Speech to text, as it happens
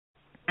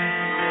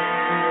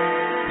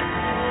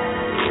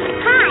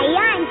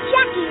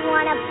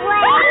wanna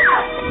play.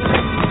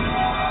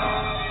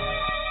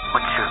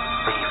 What's your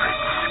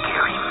favorite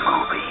scary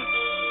movie?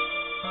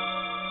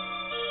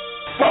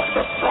 Fuck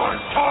the prime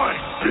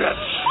time,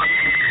 bitch!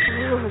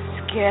 Ooh,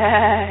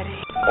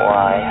 scary.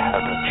 Why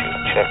haven't you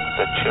checked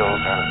the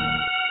children?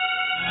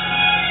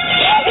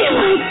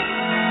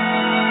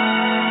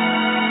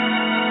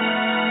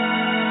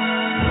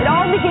 It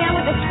all began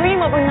with a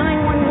scream over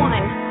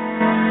 911.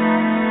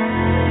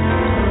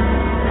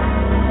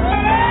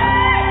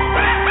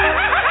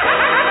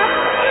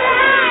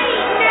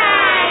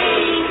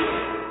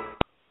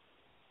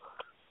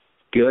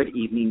 Good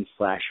evening,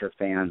 Slasher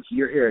fans.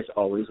 You're here as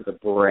always with a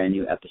brand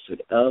new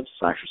episode of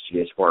Slasher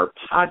Studios Horror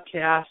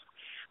Podcast.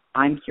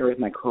 I'm here with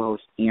my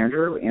co-host,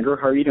 Andrew. Andrew,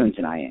 how are you doing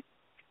tonight?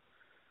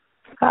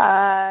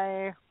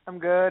 Hi, I'm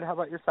good. How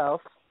about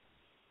yourself?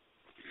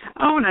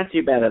 Oh, not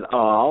too bad at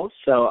all.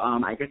 So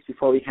I guess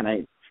before we kind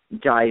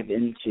of dive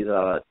into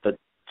the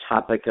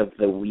topic of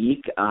the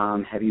week,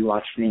 have you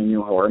watched any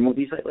new horror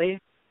movies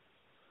lately?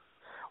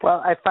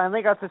 Well, I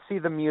finally got to see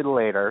The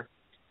Mutilator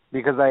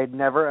because I had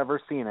never, ever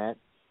seen it.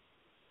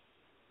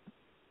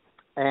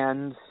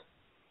 And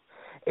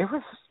it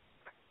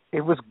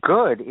was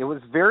good. It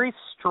was very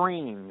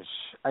strange.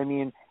 I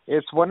mean,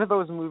 it's one of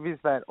those movies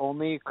that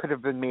only could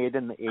have been made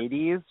in the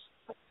 80s.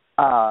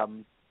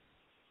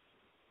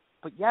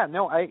 But yeah,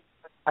 no, I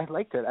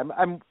liked it.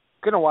 I'm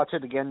gonna watch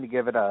it again to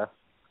give it a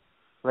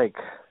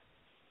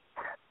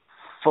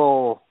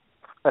full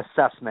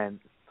assessment.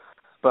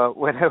 But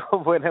when I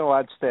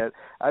watched it,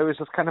 I was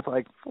just kind of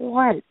like,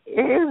 what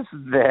is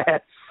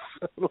this?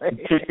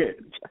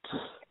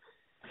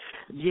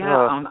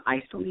 Yeah,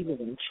 I still need to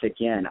watch it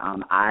again.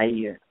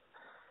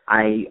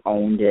 I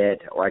owned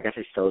it, or I guess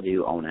I still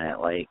do own it.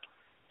 Like,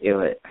 it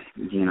was,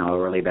 a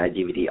really bad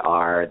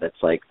DVD-R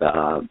that's like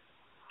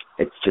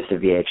it's just a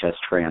VHS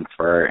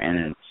transfer,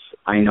 and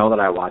I know that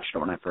I watched it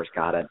when I first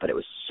got it, but it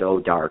was so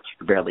dark you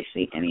could barely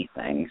see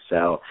anything.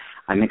 So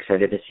I'm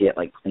excited to see it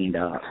like cleaned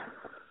up.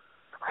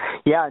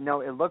 Yeah,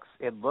 no, it looks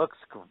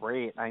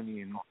great. I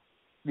mean,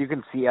 you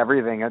can see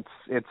everything.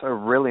 It's a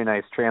really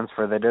nice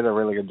transfer. They did a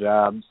really good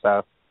job.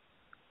 So.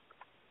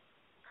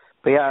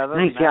 But yeah, other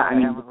than that, I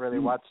haven't really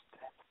watched.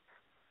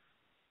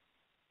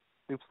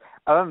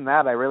 Other than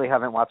that, I really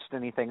haven't watched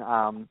anything.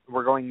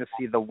 We're going to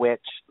see The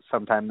Witch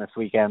sometime this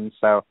weekend,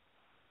 so.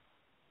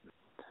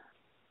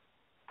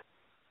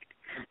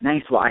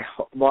 Nice.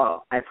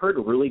 Well, I've heard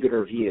really good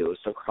reviews,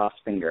 so cross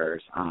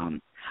fingers.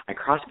 I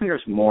cross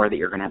fingers more that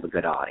you're going to have a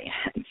good audience.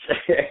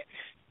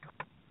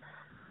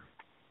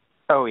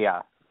 Oh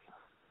yeah.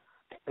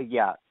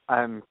 Yeah,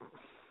 I'm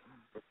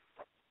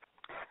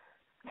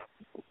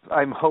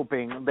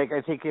hoping,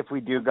 I think if we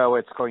do go,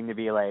 it's going to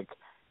be like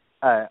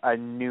a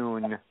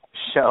noon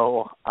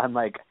show on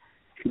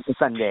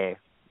Sunday.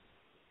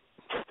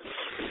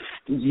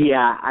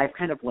 Yeah, I've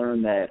kind of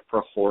learned that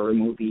for horror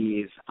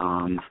movies,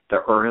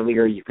 the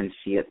earlier you can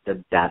see it,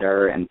 the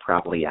better, and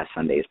probably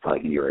Sunday is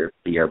probably going to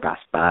be your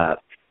best bet.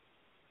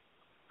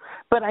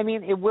 But I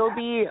mean, it will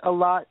be a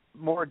lot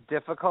more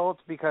difficult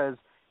because,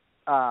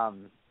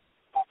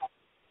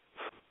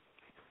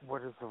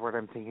 what is the word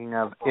I'm thinking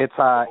of? It's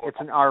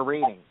an R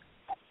rating.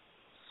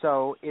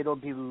 So it'll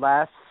be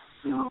less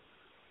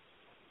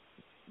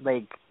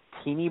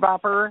teeny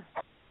bopper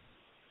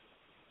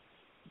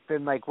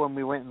than when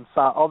we went and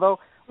saw. Although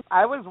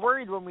I was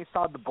worried when we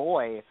saw The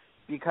Boy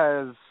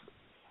because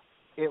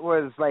it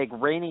was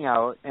raining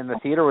out and the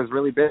theater was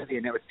really busy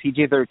and it was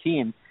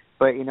PG-13.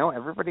 But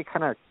everybody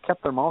kind of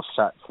kept their mouths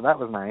shut, so that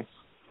was nice.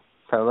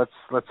 So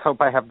let's hope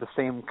I have the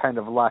same kind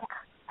of luck.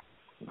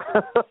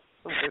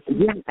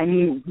 Yeah, I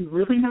mean, you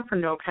really never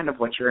know kind of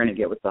what you're going to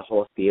get with the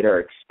whole theater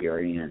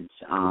experience.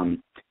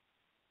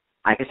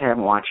 I guess I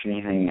haven't watched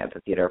anything at the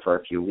theater for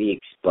a few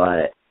weeks,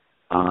 but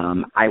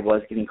I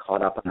was getting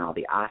caught up on all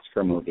the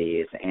Oscar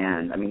movies,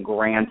 and I mean,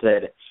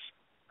 granted,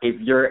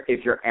 if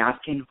you're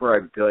asking for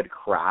a good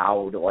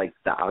crowd,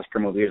 the Oscar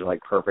movies are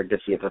perfect to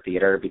see at the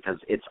theater because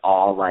it's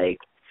all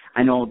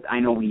I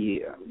know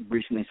we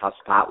recently saw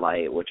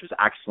Spotlight, which was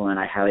excellent.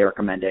 I highly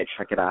recommend it.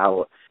 Check it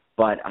out.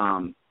 But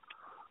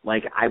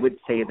I would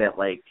say that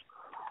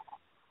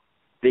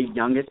the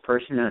youngest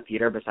person in the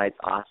theater besides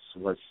us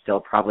was still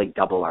probably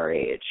double our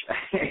age.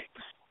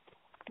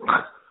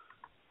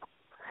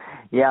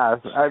 Yeah,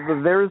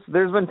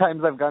 there's been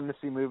times I've gone to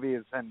see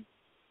movies and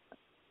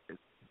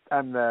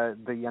I'm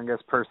the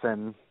youngest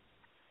person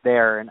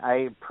there, and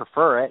I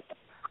prefer it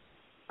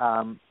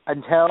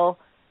until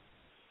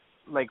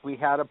we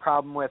had a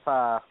problem with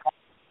at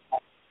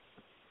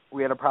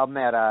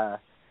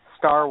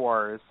Star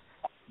Wars.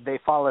 They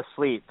fall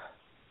asleep.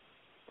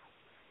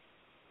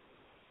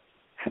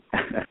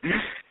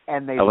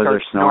 And they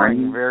start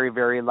snoring very,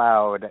 very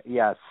loud.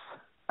 Yes.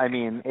 I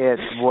mean, it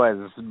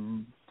was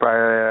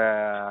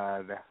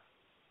bad.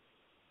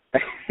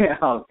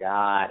 Oh,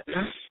 God.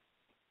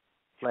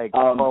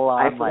 Full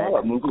on, I forgot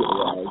what movie it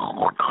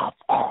was.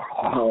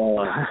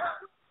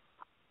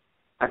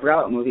 I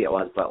forgot what movie it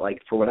was, but,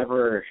 for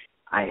whatever,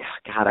 I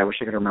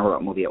wish I could remember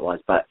what movie it was,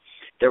 but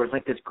there was,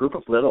 this group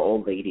of little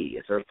old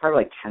ladies. There was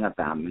probably, 10 of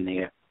them, and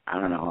I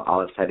don't know,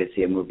 all excited to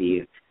see a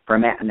movie for a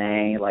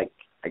matinee, like,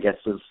 I guess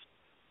it was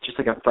just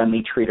like a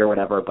friendly treat or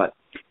whatever, but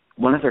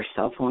one of their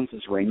cell phones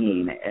was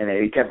ringing, and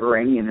it kept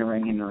ringing and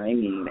ringing and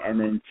ringing, and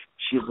then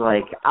she's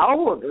like,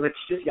 oh,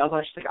 she just yells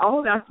out, she's like,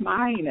 oh, that's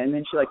mine, and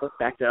then she, like, looks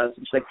back to us,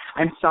 and she's like,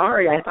 I'm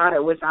sorry, I thought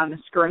it was on the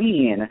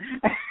screen.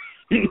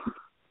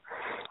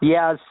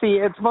 Yeah, see,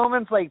 it's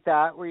moments like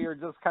that where you're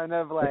just kind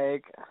of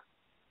like,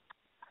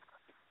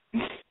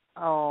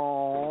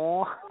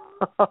 oh.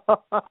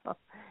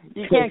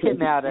 You can't get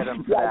mad at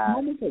him for that.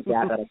 Moments like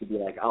that I could be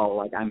like, oh,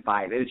 like, I'm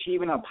fine. And she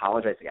even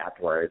apologized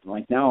afterwards. I'm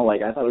like, no,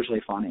 like, I thought it was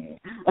really funny.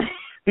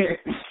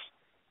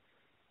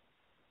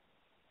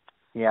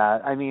 Yeah,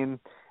 I mean,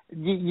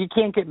 you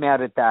can't get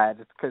mad at that.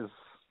 It's because,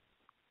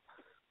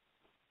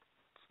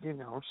 you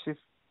know, she's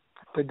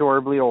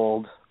adorably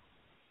old.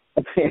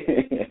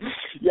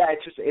 Yeah,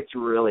 it's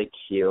really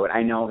cute.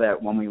 I know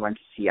that when we went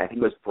to see, I think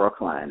it was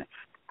Brooklyn,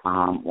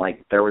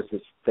 like, there was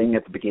this thing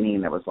at the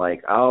beginning that was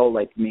like, oh,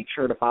 like, make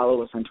sure to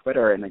follow us on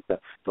Twitter, and, like, the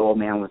old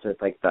man was with,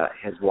 like,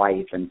 his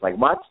wife, and it's like,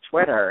 what's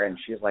Twitter? And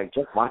she's like,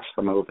 just watch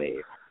the movie.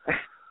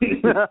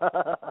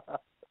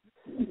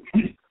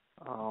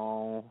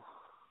 Oh.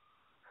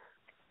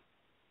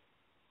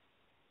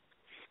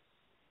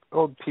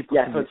 Old people.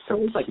 Yeah, so it's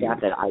stories like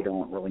that I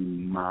don't really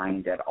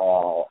mind at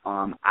all.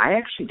 I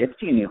actually did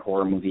see a new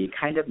horror movie,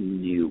 kind of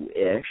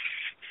new-ish.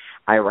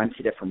 I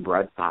rented it from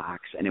Redbox,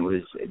 and it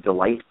was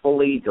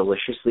delightfully,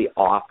 deliciously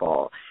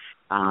awful.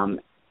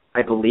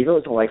 I believe it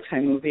was a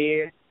Lifetime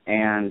movie,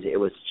 and it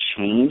was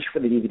changed for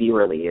the DVD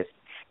release.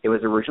 It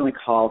was originally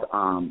called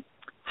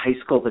High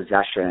School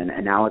Possession,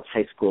 and now it's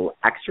High School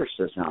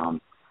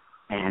Exorcism.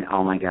 And,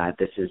 oh, my God,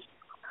 this is...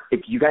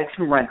 If you guys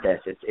can rent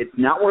this, it's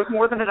not worth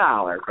more than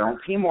 $1.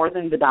 Don't pay more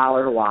than the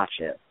 $1 to watch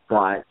it.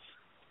 But,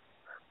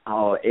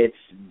 oh, it's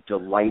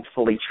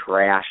delightfully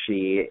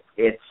trashy.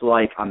 It's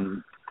like I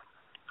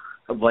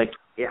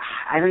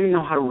don't even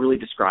know how to really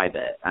describe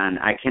it, and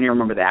I can't even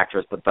remember the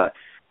actress, but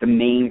the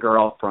main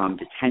girl from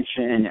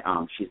Detention,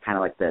 she's kind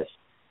of like this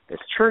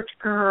church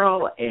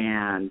girl,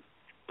 and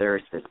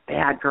there's this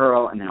bad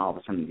girl, and then all of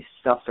a sudden this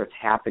stuff starts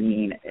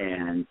happening,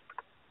 and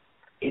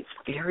it's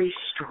very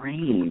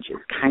strange.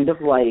 It's kind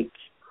of like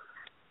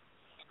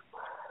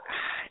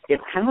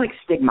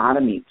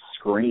Stigmata meets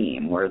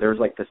Scream, where there's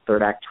like this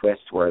third act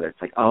twist where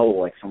it's like, oh,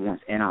 like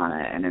someone's in on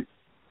it, and it's,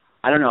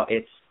 I don't know,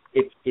 it's,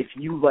 if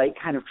you like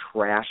kind of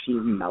trashy,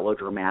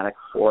 melodramatic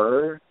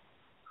horror,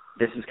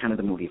 this is kind of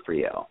the movie for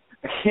you.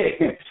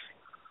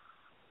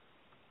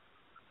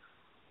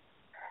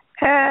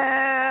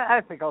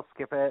 I think I'll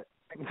skip it.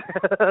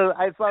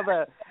 I saw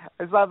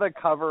the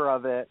cover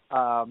of it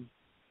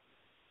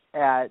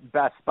at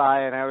Best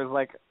Buy, and I was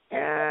like,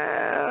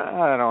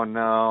 I don't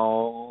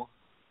know.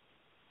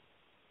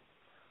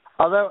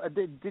 Although,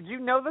 did you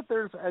know that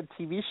there's a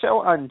TV show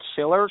on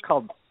Chiller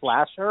called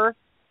Slasher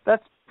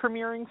that's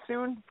premiering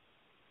soon?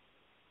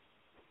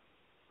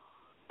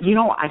 You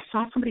know, I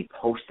saw somebody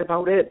post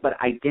about it, but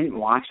I didn't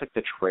watch like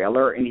the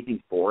trailer or anything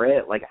for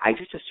it. Like, I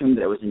just assumed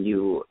that it was a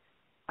new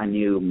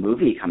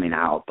movie coming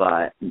out.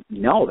 But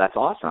no, that's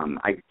awesome.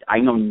 I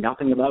know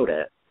nothing about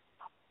it.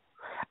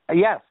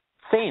 Yes,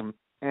 same.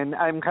 And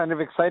I'm kind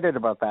of excited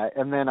about that.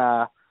 And then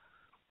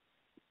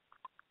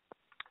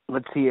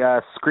let's see,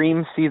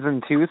 Scream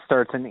Season 2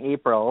 starts in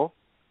April.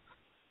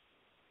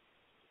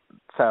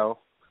 So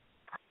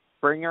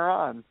bring her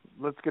on.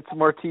 Let's get some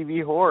more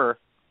TV horror.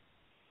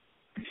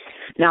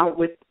 Now,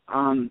 with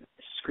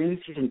Scream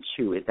Season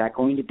 2, is that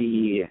going to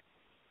be,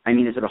 I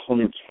mean, is it a whole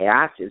new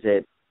cast? Is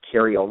it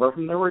carry over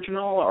from the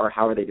original, or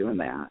how are they doing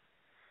that?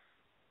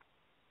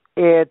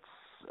 It's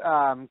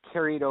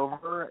carried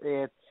over.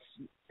 It's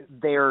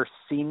their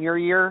senior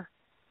year.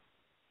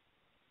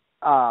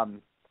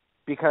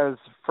 Because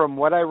from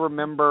what I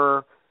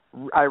remember,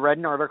 I read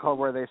an article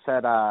where they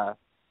said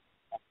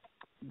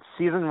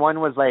Season 1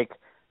 was like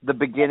the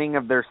beginning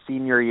of their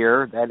senior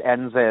year that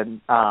ends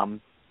in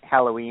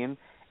Halloween,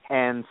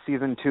 and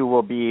Season 2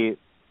 will be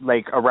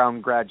like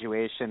around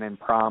graduation and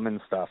prom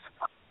and stuff.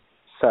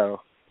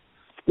 So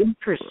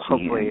interesting.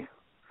 Hopefully,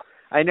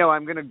 I know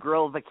I'm going to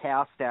grill the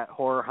cast at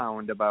Horror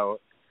Hound about,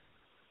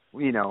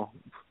 you know,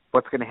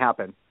 what's going to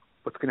happen.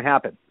 What's going to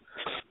happen?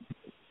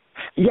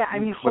 Yeah, I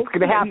mean, what's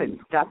going to happen?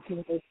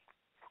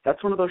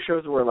 That's one of those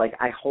shows where, like,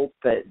 I hope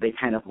that they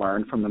kind of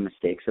learn from the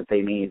mistakes that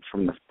they made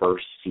from the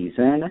first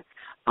season,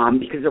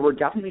 because there were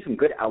definitely some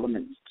good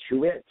elements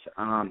to it.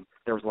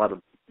 There was a lot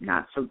of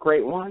not so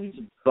great ones,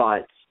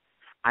 but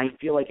I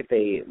feel like if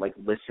they like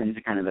listen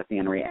to kind of the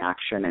fan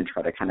reaction and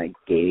try to kind of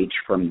gauge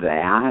from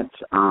that,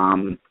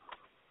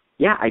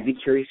 yeah, I'd be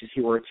curious to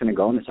see where it's going to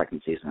go in the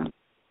second season.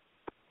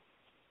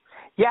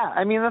 Yeah,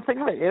 I mean, the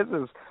thing of it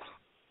is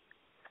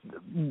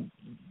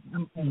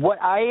what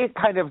I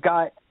kind of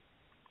got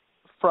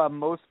from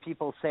most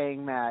people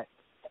saying that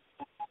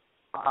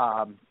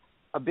a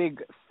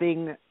big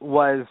thing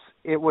was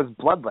it was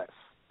bloodless.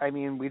 I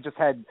mean, we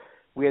had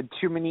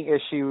too many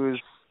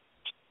issues.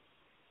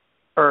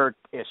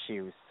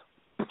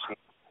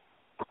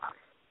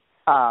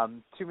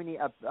 too many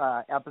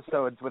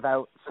episodes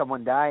without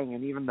someone dying,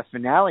 and even the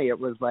finale, it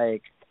was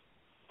like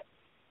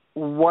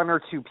one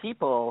or two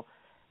people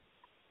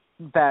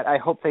that I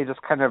hope they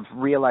just kind of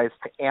realize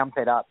to amp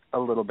it up a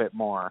little bit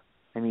more.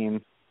 I mean,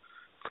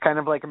 it's kind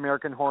of like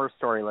American Horror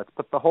Story. Let's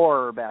put the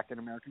horror back in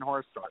American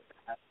Horror Story.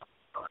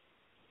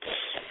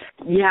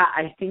 Yeah,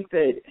 I think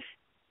that,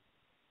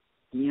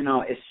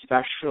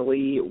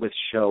 especially with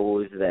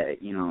shows that,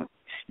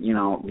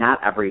 not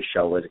every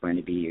show is going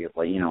to be, a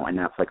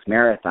Netflix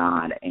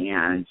marathon.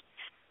 And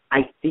I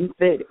think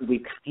that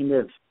we've kind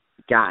of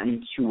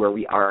gotten to where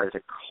we are as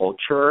a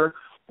culture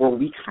where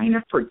we kind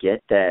of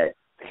forget that,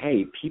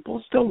 hey,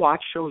 people still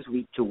watch shows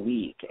week to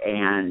week.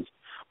 And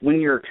when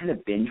you're kind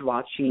of binge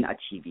watching a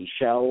TV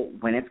show,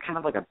 when it's kind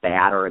of like a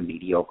bad or a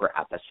mediocre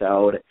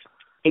episode,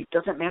 it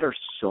doesn't matter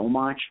so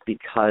much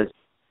because,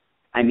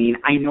 I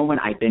know when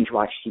I binge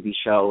watch TV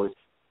shows,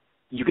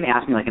 you can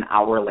ask me like an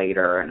hour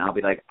later and I'll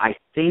be like, I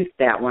think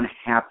that one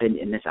happened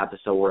in this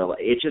episode where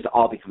it just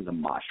all becomes a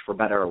mush, for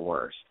better or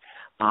worse.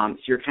 So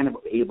you're kind of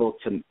able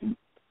to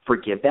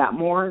forgive that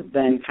more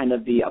than kind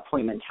of the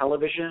appointment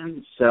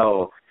television.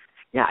 So,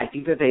 yeah, I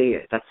think that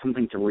that's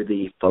something to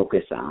really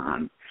focus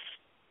on.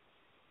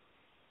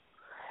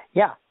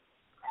 Yeah.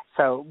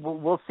 So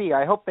we'll see.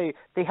 I hope they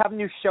have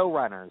new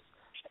showrunners.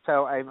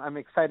 So I'm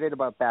excited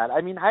about that.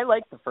 I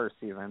liked the first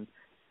season.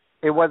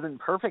 It wasn't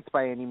perfect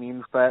by any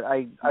means, but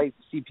I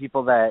see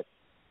people that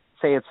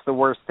say it's the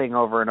worst thing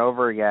over and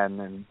over again,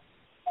 and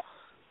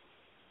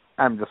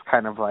I'm just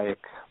kind of like,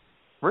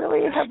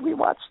 really? Have we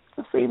watched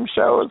the same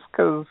shows?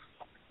 Because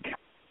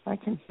I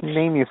can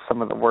name you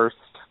some of the worst.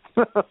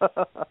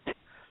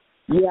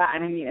 Yeah,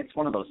 and it's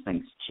one of those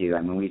things, too.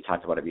 We've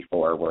talked about it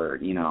before where,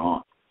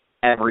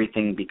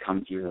 everything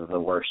becomes either the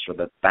worst or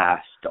the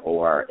best,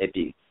 or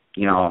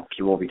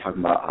people will be talking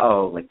about,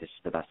 oh, like, this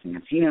is the best thing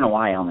I've seen in a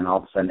while, and then all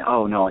of a sudden,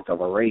 oh, no, it's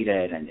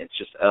overrated, and it's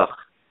just, ugh.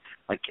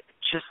 Like,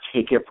 just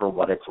take it for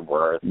what it's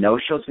worth. No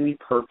show's going to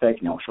be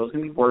perfect. No show's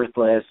going to be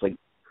worthless. Like,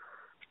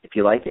 if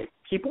you like it,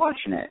 keep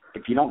watching it.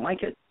 If you don't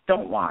like it,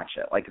 don't watch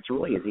it. Like, it's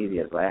really as easy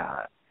as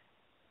that.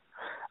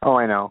 Oh,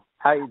 I know.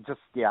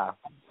 Yeah.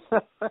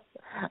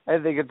 I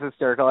think it's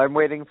hysterical. I'm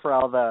waiting for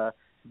all the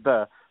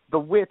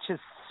witch is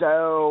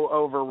so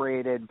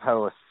overrated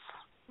posts.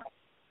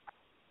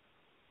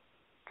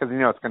 Because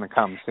it's going to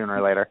come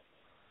sooner or later.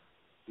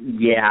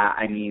 Yeah,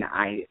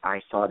 I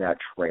saw that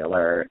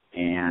trailer,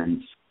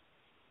 and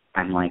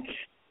I'm like,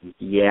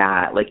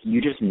 yeah, like,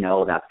 you just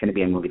know that's going to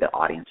be a movie that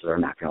audiences are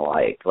not going to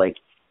like. Like,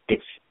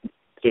 it's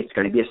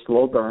going to be a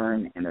slow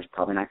burn, and there's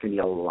probably not going to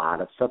be a lot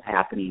of stuff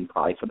happening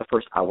probably for the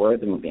first hour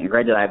of the movie. And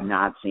granted, I have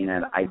not seen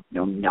it. I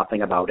know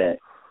nothing about it,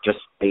 just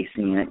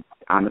basing it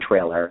on the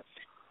trailer.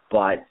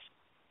 But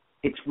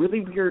it's really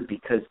weird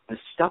because the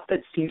stuff that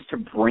seems to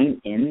bring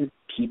in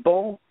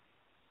people,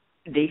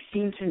 they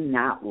seem to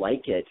not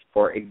like it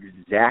for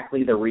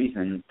exactly the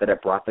reasons that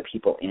it brought the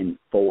people in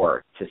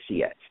for to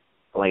see it.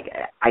 Like,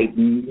 I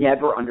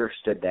never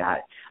understood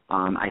that.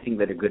 I think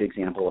that a good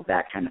example of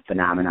that kind of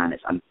phenomenon is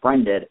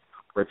Unfriended,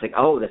 where it's like,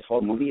 oh, this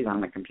whole movie is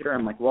on my computer.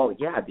 I'm like, well,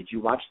 yeah, did you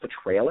watch the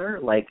trailer?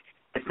 Like,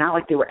 it's not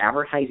like they were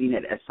advertising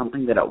it as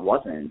something that it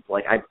wasn't.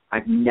 Like,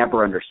 I've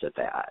never understood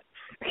that.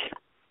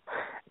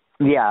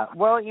 Yeah,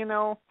 well, in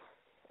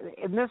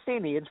this day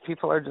and age,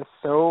 people are just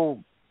so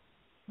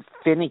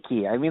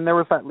finicky. There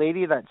was that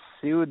lady that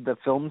sued the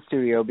film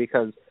studio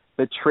because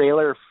the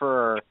trailer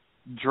for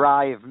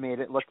Drive made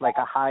it look like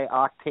a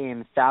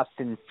high-octane Fast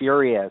and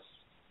Furious,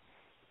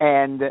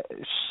 and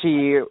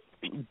she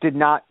did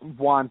not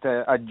want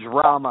a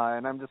drama,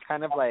 and I'm just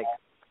kind of like,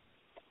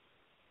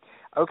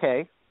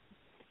 okay.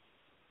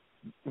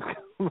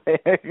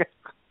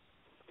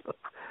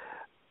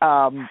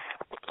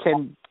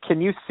 Can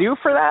you sue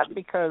for that?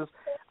 Because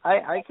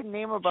I can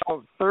name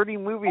about 30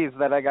 movies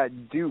that I got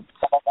duped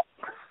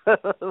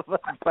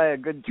by a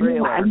good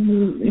trailer.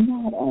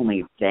 Not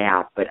only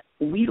that, but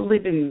we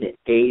live in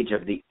the age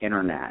of the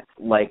internet.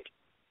 Like,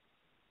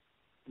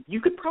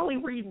 you could probably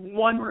read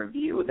one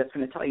review that's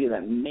going to tell you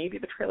that maybe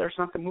the trailer is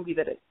not the movie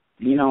that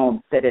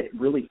it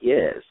really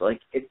is.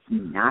 Like, it's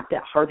not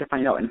that hard to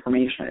find out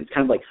information. It's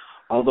kind of like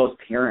all those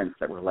parents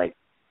that were like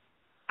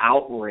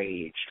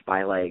outraged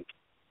by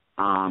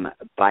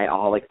by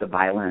all like the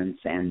violence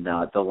and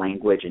the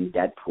language in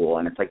Deadpool,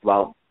 and it's like,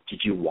 well, did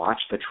you watch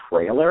the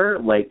trailer?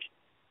 Like,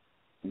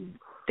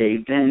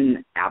 they've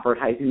been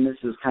advertising this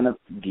as kind of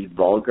the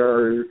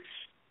vulgar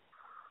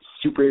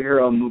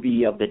superhero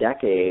movie of the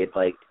decade.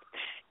 Like,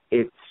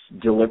 it's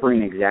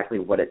delivering exactly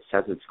what it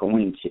says it's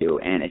going to,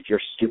 and if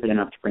you're stupid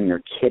enough to bring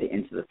your kid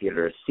into the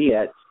theater to see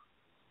it,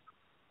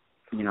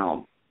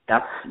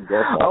 that's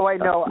your fault. Oh, I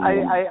know.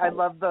 I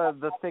love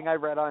the thing I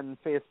read on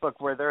Facebook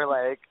where they're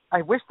like,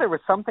 I wish there was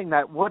something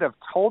that would have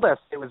told us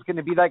it was going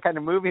to be that kind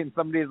of movie, and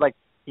somebody's like,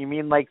 you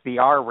mean like the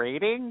R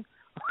rating?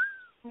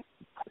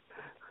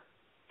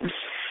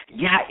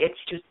 Yeah, it's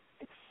just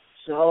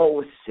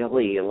so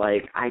silly.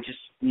 Like, I just,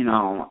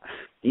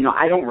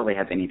 I don't really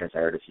have any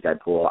desire to see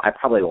Deadpool. I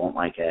probably won't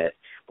like it.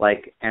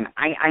 Like, and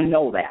I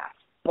know that.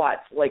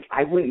 but, like,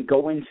 I wouldn't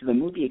go into the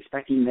movie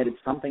expecting that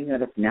it's something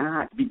that it's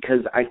not,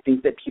 because I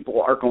think that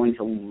people are going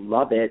to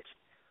love it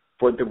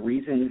for the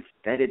reasons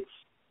that it's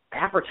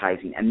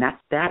advertising, and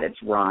that's that it's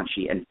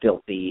raunchy and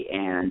filthy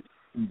and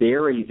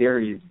very,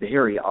 very,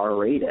 very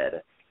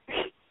R-rated.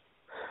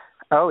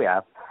 Oh, yeah,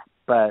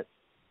 but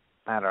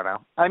I don't know.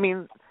 I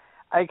mean,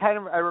 I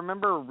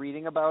remember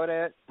reading about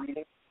it,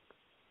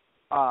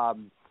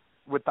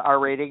 with the R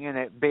rating, and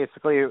it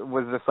basically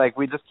was just like,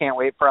 we just can't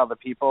wait for all the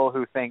people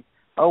who think,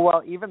 oh,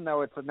 well, even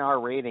though it's an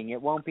R rating,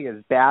 it won't be as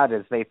bad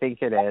as they think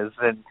it is,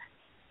 and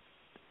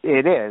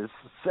it is.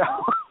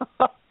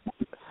 So,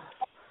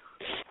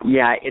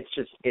 yeah, it's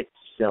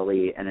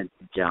silly and it's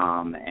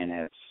dumb and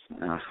it's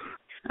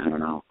I don't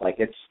know, like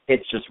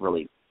it's just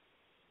really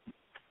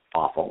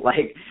awful.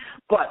 Like,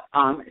 but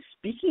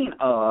speaking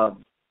of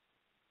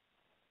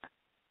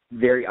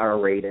very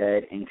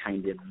R-rated and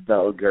kind of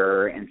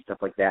vulgar and stuff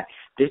like that,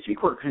 this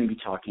week we're going to be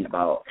talking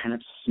about kind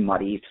of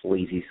smutty,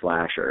 sleazy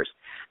slashers.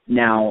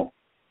 Now,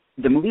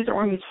 the movies that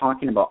we're going to be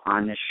talking about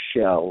on this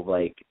show,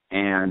 like,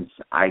 and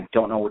I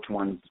don't know which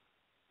ones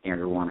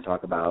Andrew will want to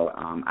talk about.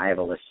 I have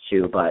a list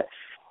too, but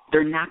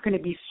they're not going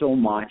to be so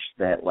much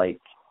that, like,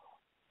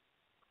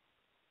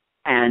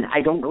 and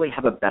I don't really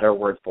have a better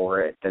word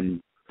for it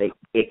than the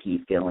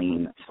icky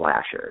feeling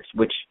slashers,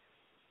 which,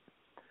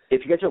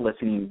 if you guys are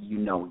listening, you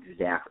know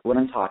exactly what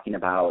I'm talking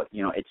about.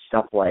 You know, it's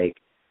stuff like,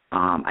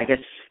 I guess,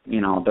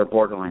 you know, they're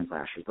borderline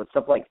slashers, but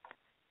stuff like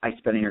I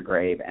Spit on Your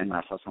Grave and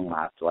Last House on the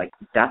Left, like,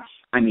 that's,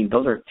 I mean,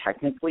 those are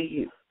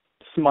technically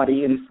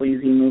smutty and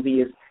sleazy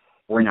movies.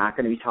 We're not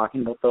going to be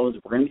talking about those.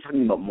 We're going to be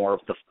talking about more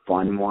of the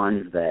fun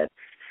ones that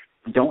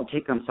don't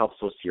take themselves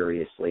so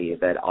seriously,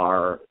 that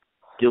are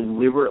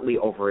deliberately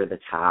over the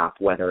top,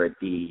 whether it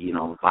be, you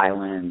know,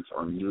 violence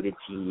or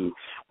nudity,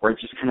 or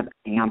just kind of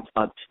amped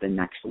up to the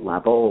next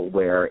level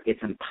where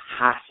it's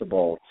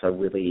impossible to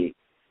really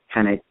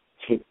kind of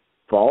take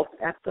fault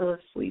at the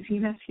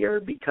sleaziness here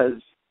because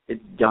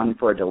it's done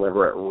for a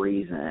deliberate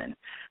reason.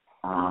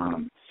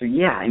 So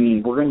yeah, I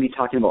mean, we're going to be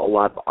talking about a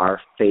lot of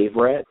our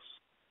favorites.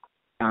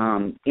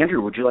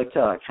 Andrew, would you like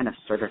to kind of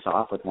start us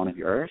off with one of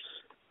yours?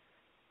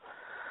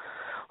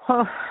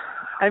 Well,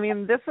 I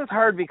mean, this is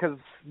hard because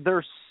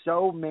there's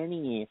so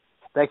many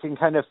that can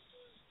kind of,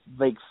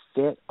 like,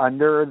 fit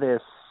under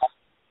this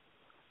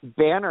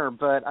banner.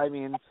 But, I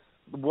mean,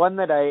 one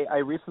that I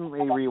recently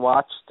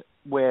rewatched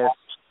with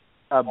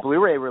a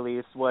Blu-ray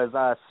release was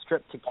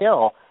Strip to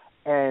Kill,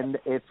 and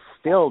it's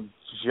still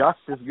just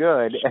as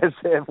good as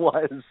it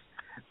was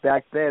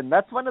back then.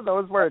 That's one of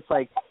those where it's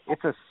like,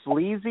 it's a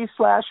sleazy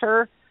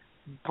slasher,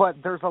 but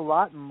there's a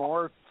lot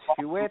more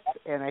to it,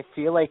 and I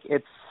feel like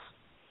it's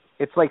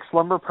like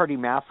Slumber Party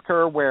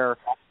Massacre, where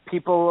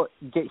people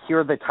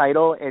hear the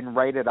title and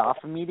write it off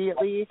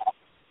immediately,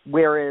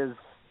 whereas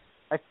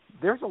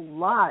there's a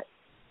lot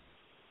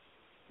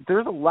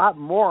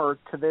more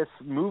to this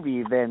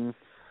movie than,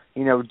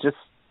 you know, just,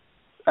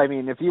 I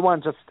mean, if you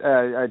want just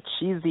a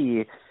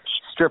cheesy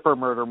stripper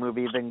murder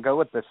movie, then go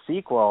with the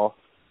sequel,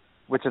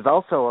 which is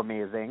also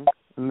amazing,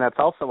 and that's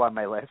also on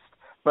my list.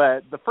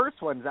 But the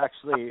first one's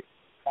actually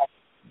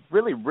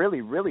really,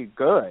 really, really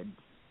good.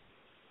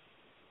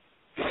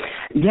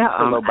 Yeah,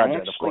 low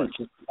budget, of course.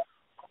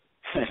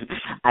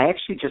 I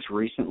actually just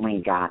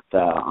recently got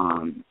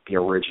the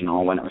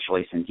original when it was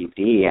released in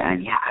DVD,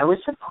 and yeah, I was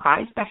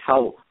surprised by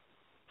how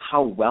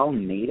well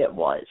made it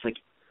was. Like,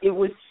 it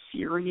was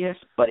serious,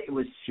 but it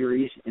was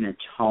serious in a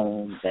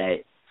tone that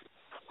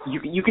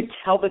you could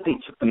tell that they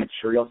took the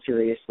material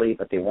seriously,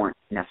 but they weren't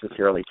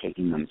necessarily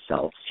taking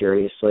themselves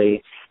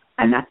seriously,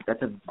 and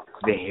that's a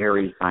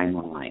very fine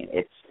line.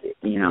 It's,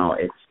 you know,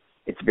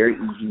 it's very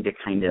easy to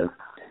kind of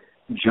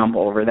jump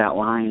over that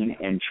line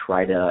and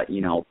try to,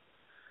 you know,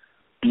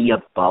 be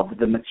above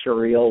the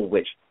material,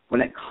 which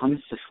when it comes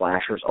to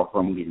slashers or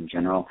horror movies in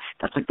general,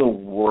 that's like the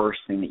worst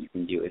thing that you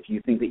can do. If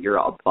you think that you're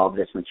above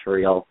this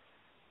material,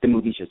 the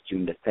movie's just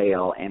doomed to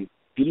fail. And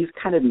these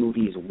kind of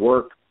movies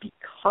work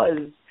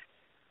because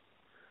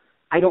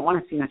I don't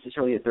want to say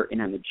necessarily that they're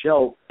in on the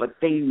joke, but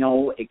they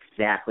know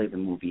exactly the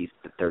movies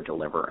that they're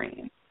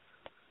delivering.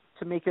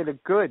 To make it a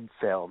good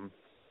film.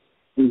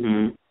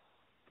 Mm-hmm.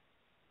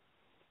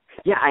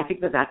 Yeah, I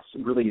think that that's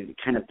really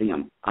kind of the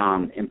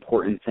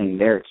important thing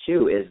there,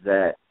 too, is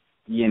that,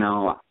 you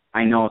know,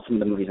 I know some of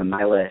the movies on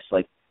my list,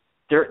 like,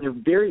 they're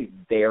very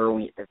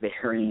varying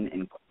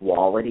in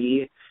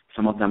quality.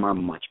 Some of them are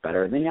much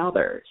better than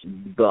others,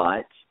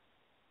 but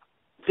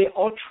they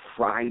all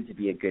tried to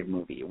be a good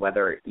movie,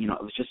 whether, you know,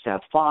 it was just to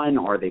have fun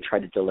or they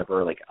tried to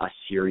deliver, like, a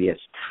serious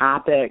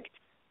topic.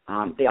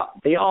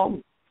 They all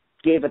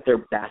gave it their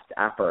best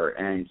effort,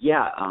 and,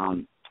 yeah,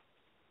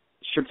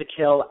 Strip to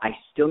Kill, I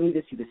still need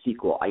to see the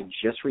sequel. I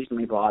just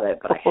recently bought it,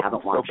 but I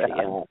haven't watched it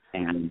yet.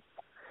 And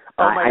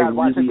oh my God,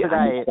 watch it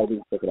today.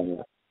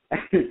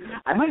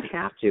 I might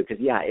have to, because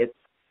yeah,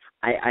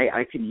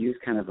 I could use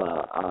kind of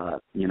a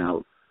you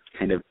know,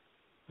 kind of,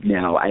 you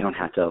know, I don't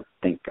have to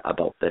think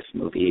about this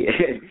movie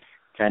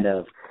kind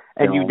of.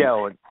 And you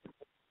don't,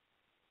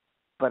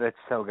 but it's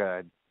so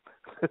good.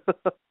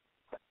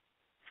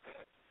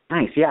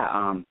 Nice,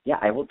 yeah.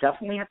 I will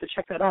definitely have to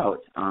check that out.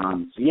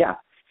 So yeah,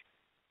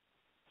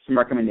 some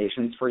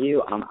recommendations for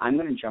you. I'm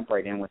going to jump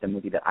right in with a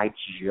movie that I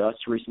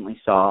just recently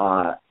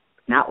saw,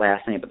 not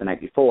last night, but the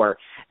night before,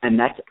 and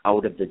that's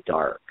Out of the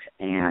Dark.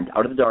 And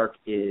Out of the Dark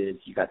is,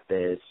 you got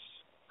this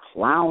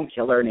clown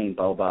killer named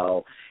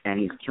Bobo, and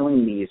he's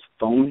killing these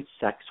phone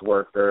sex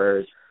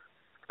workers,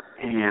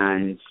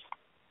 and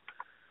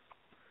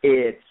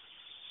it's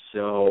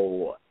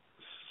so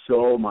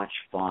much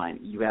fun.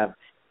 You have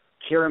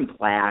Karen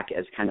Black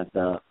as kind of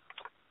the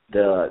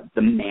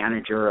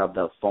manager of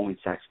the phone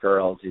sex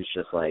girls, who's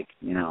just like,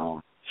 you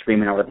know,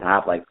 screaming over the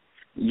top, like,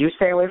 you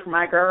stay away from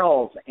my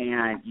girls.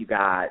 And you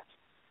got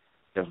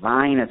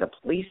Divine as a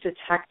police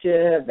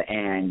detective,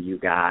 and you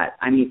got,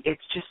 I mean,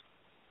 it's just,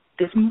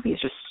 this movie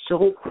is just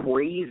so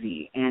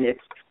crazy, and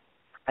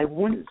I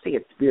wouldn't say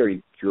it's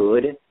very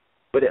good,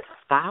 but it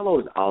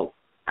follows out,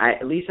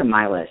 at least on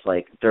my list,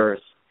 like, there's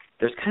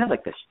kind of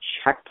like this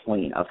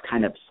checkpoint of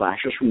kind of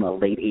slashers from the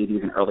late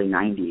 80s and early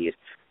 90s,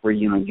 where,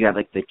 you know, you have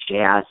like the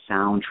jazz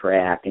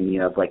soundtrack, and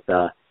you have like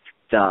the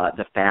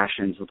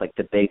fashions with like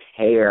the big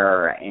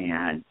hair,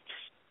 and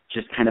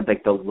just kind of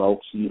like the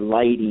low-key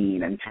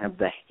lighting and kind of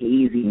the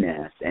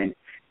haziness. And,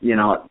 you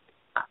know,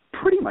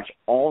 pretty much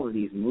all of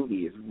these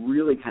movies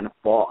really kind of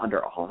fall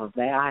under all of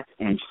that,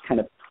 and just kind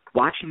of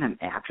watching them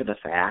after the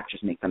fact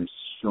just make them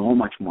so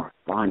much more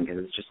fun,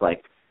 because it's just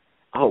like,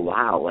 oh,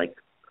 wow, like,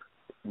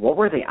 what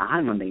were they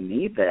on when they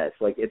made this?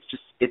 Like, it's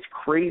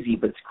crazy,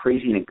 but it's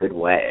crazy in a good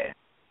way.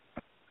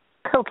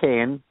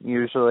 Cocaine,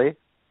 usually.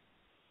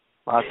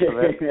 Lots of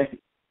it.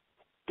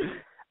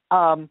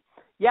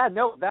 Yeah,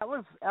 no, that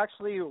was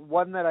actually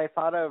one that I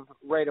thought of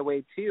right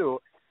away, too.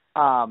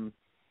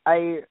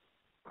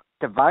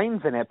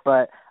 Divine's in it,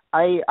 but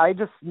I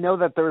just know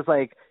that there's,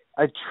 like,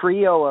 a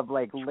trio of,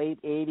 like,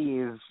 late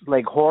 80s,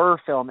 like,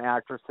 horror film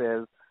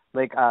actresses,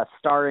 like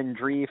Starrin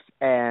Dreef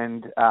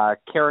and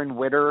Karen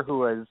Witter, who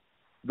was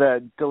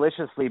the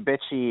deliciously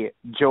bitchy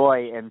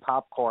Joy in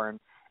Popcorn.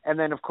 And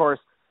then, of course,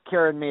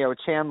 Karen Mayo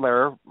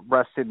Chandler,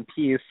 rest in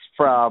peace,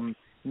 from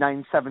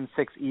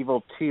 976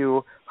 Evil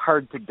 2,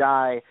 Hard to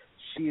Die.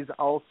 She's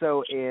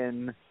also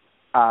in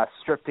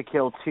Strip to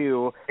Kill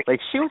 2. Like,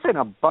 she was in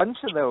a bunch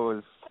of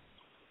those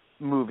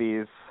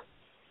movies.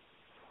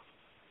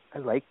 I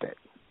liked it.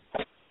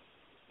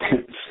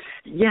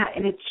 Yeah,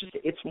 and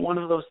it's one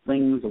of those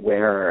things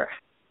where,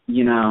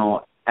 you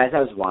know, as I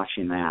was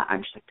watching that,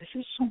 I'm just like, this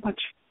is so much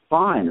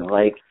fun.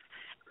 Like,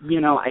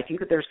 you know, I think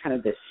that there's kind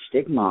of this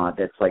stigma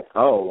that's like,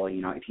 oh, well,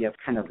 you know, if you have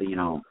kind of, you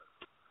know,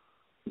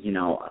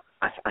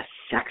 a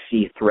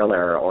sexy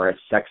thriller or a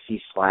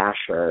sexy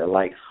slasher,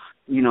 like,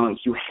 you know,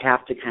 you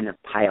have to kind of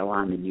pile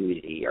on the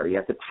nudity, or you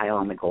have to pile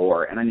on the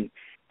gore. And I mean,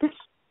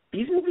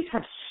 these movies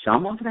have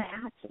some of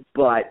that,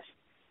 but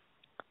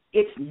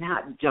it's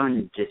not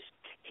done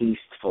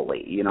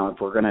distastefully. You know, if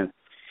we're going to,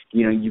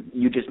 you know,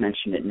 you just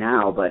mentioned it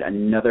now, but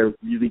another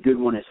really good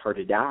one is Hard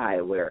to Die,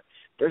 where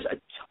there's a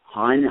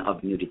ton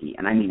of nudity,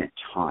 and I mean a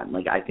ton.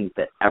 Like, I think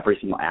that every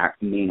single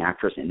main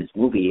actress in this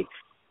movie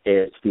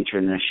is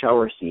featured in a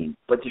shower scene.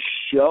 But to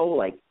show,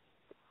 like,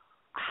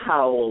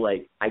 how,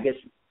 like, I guess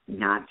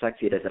not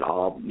sexy it is at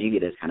all, maybe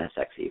it is kind of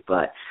sexy,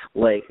 but,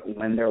 like,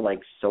 when they're, like,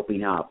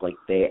 soaping up, like,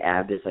 they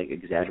add this, like,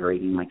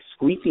 exaggerating, like,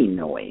 squeaking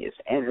noise,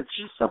 and it's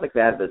just stuff like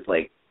that that's,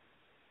 like,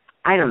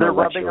 I don't know. They're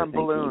rubbing on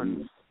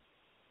balloons.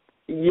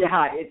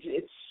 Yeah,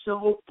 it's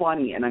so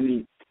funny, and I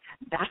mean,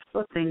 that's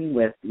the thing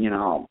with, you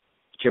know,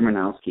 Jim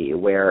Ranowski,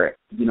 where,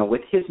 you know,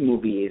 with his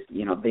movies,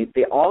 you know,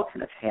 they all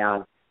kind of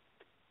have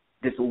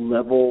this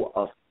level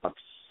of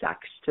sex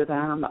to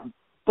them,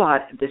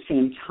 but at the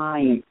same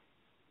time,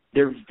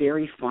 they're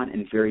very fun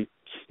and very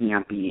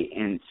campy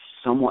and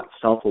somewhat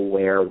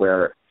self-aware,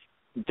 where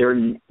they're,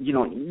 you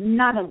know,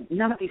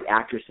 none of these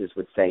actresses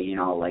would say, you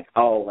know, like,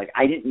 oh, like,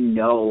 I didn't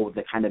know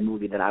the kind of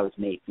movie that I was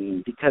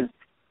making, because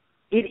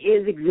it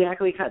is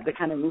exactly the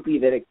kind of movie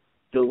that it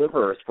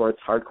delivers for its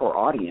hardcore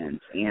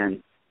audience.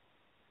 And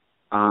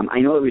I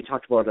know that we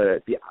talked about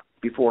it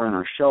before on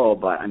our show,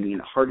 but I mean,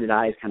 Hard to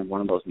Die is kind of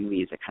one of those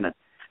movies that kind of,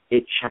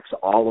 it checks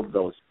all of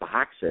those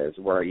boxes,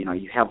 where, you know,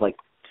 you have, like,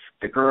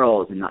 the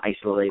girls in the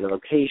isolated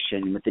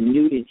location with the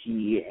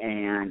nudity,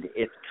 and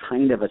it's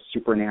kind of a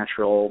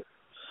supernatural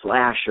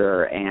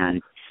slasher,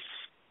 and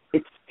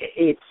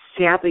it's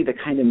sadly the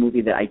kind of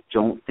movie that I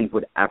don't think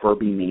would ever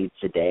be made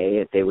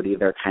today. They would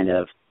either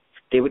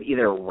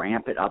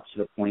ramp it up to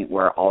the point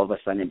where all of a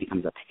sudden it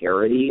becomes a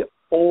parody,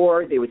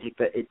 or they would take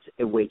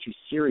it way too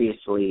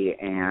seriously,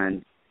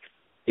 and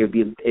it would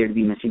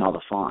be missing all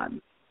the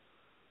fun.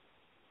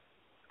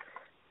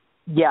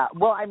 Yeah,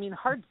 well, I mean,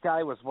 Hard to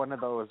Die was one of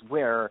those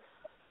where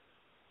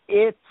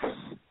it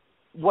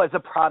was a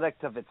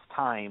product of its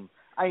time.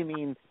 I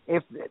mean,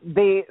 if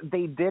they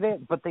did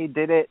it, but they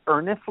did it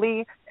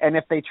earnestly, and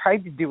if they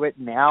tried to do it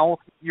now,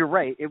 you're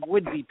right, it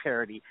would be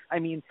parody. I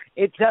mean,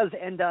 it does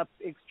end up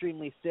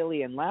extremely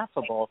silly and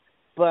laughable,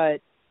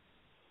 but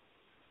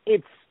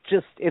it's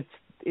just,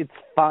 it's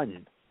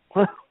fun.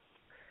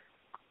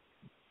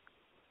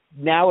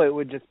 Now it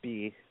would just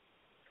be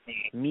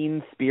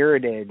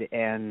mean-spirited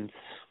and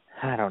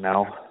I don't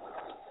know.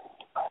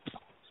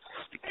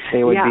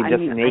 They would be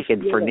just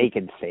naked for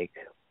naked's sake.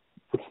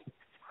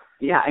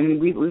 Yeah, I mean,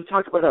 we've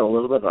talked about it a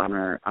little bit on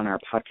our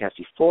podcast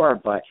before,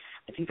 but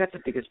I think that's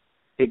the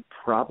big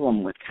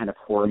problem with kind of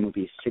horror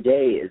movies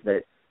today is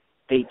that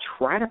they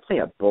try to play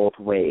it both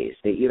ways.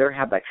 They either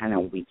have that kind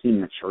of winking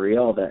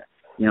material, that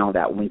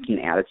that winking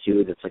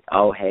attitude that's like,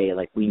 oh, hey,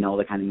 like, we know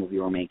the kind of movie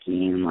we're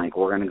making, like,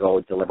 we're going to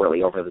go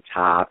deliberately over the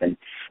top, and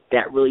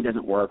that really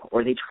doesn't work.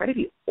 Or they try to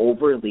be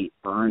overly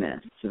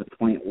earnest to the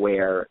point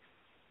where,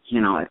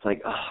 it's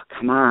like, oh,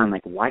 come on,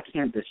 like, why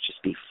can't this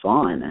just be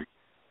fun?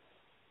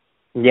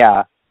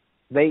 Yeah.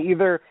 They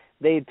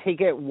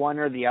take it one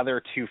or the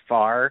other too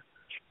far,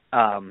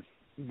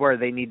 where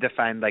they need to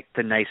find, like,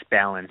 the nice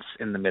balance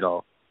in the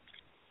middle.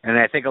 And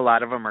I think a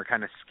lot of them are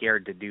kind of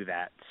scared to do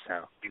that,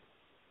 so...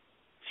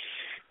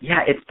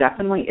 Yeah,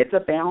 it's a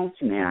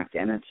balancing act,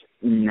 and it's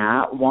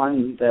not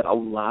one that a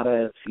lot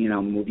of,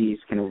 movies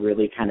can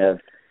really kind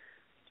of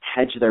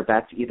hedge their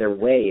bets either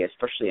way,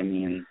 especially, I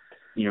mean,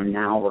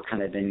 now we're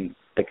kind of in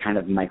the kind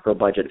of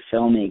micro-budget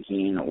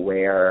filmmaking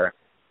where,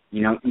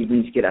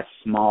 even to get a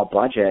small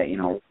budget,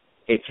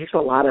 it takes a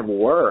lot of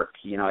work.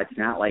 It's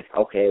not like,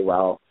 okay,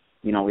 well,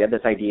 we have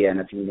this idea and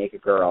it's a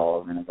naked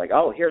girl, and it's like,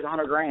 oh, here's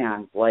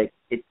 $100,000. Like,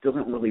 it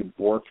doesn't really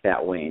work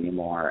that way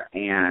anymore,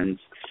 and...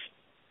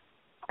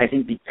 I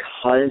think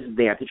because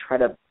they have to try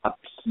to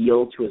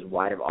appeal to as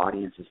wide of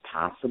audience as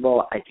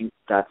possible, I think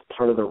that's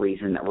part of the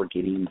reason that we're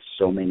getting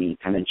so many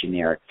kind of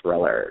generic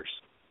thrillers.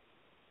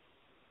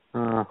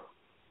 Yeah.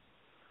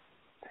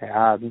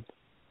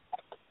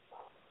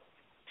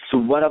 So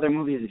what other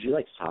movies would you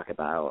like to talk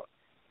about?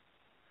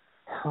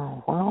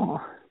 Oh,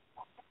 well,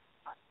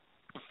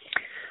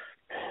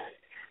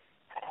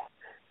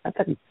 that's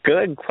a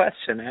good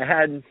question. I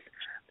had,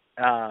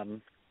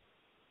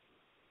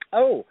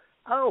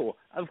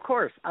 of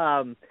course.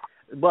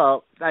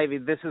 Well, I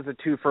mean, this is a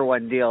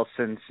 2-for-1 deal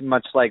since,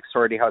 much like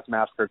Sorority House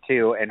Massacre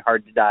 2 and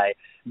Hard to Die,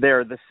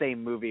 they're the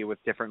same movie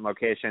with different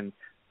locations.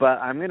 But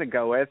I'm going to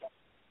go with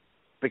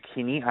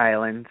Bikini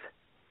Island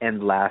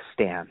and Last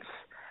Dance.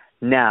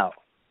 Now,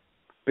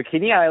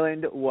 Bikini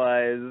Island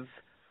was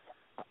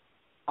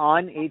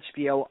on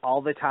HBO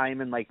all the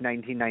time in like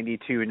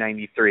 1992,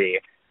 93.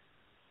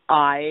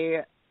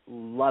 I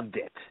loved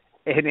it.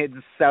 And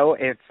it's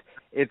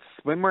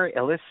Swimwear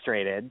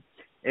Illustrated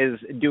is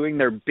doing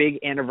their big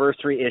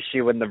anniversary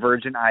issue in the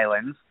Virgin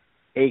Islands,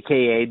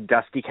 a.k.a.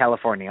 Dusty,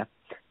 California.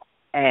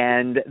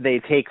 And they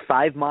take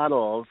 5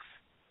 models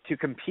to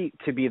compete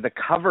to be the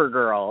cover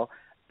girl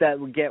that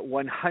would get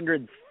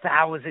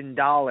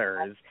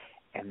 $100,000,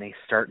 and they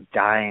start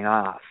dying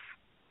off.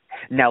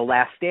 Now,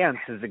 Last Dance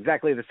is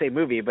exactly the same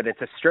movie, but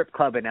it's a strip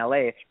club in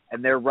L.A.,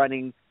 and they're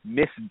running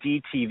Miss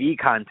DTV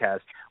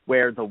contest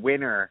where the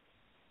winner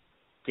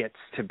gets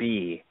to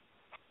be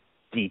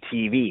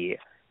DTV.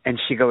 And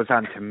she goes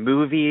on to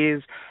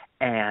movies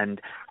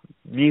and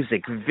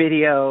music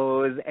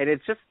videos, and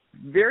it's just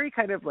very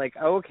kind of like,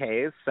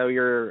 okay, so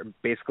you're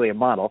basically a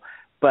model,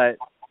 but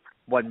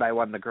one by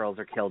one the girls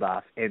are killed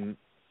off in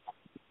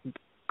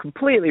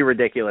completely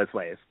ridiculous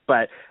ways.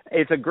 But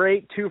it's a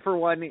great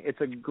 2-for-1.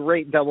 It's a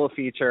great double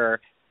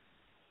feature.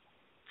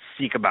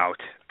 Seek them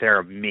out. They're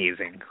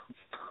amazing.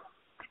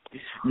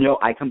 No,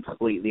 I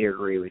completely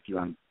agree with you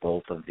on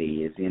both of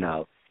these.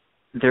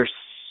 They're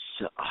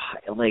so,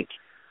 like...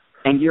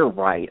 And you're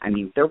right. I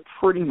mean, they're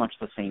pretty much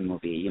the same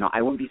movie.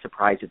 I wouldn't be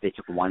surprised if they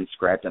took one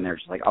script and they're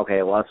just like,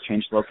 okay, well, let's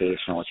change the location,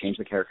 we'll change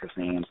the characters'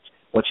 names,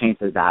 we'll change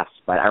the deaths,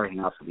 but everything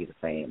else will be the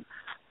same.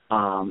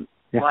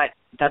 But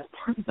that's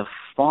part of the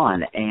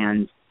fun.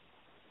 And,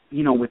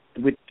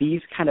 with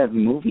these kind of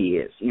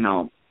movies,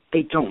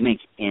 they don't make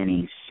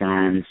any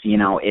sense.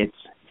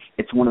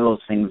 It's one of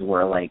those things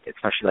where, like,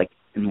 especially like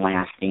in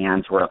Last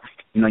Dance, where,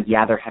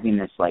 they're having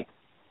this like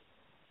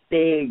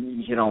big,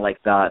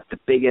 like the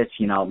biggest,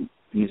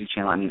 music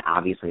channel. I mean,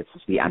 obviously it's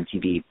supposed to be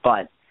MTV,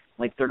 but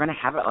like they're gonna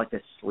have it like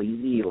this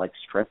sleazy like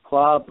strip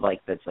club,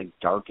 like that's like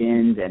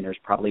darkened, and there's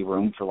probably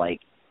room for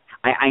like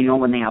I know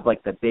when they have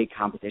like the big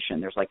competition,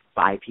 there's like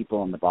 5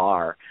 people in the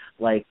bar.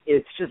 Like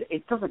it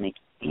doesn't make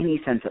any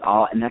sense at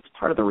all, and that's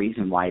part of the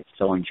reason why it's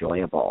so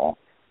enjoyable.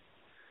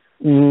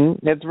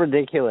 It's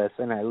ridiculous,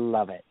 and I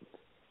love it.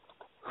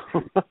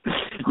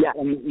 Yeah,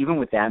 I mean, even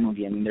with that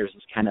movie, I mean, there's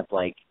this kind of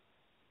like,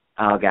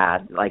 oh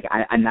God, like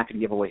I'm not going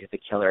to give away who the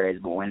killer is,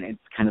 but when it's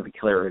kind of the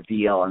killer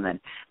reveal and then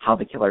how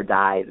the killer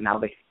dies and how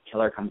the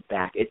killer comes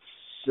back, it's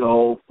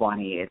so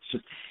funny.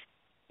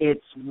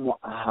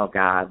 Oh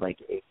God, like,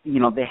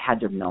 they had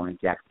to know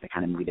exactly the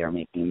kind of movie they were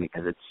making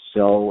because it's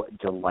so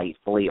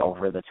delightfully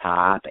over the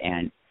top,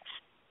 and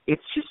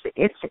it's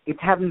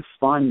having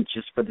fun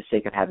just for the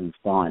sake of having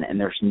fun, and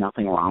there's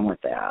nothing wrong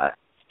with that.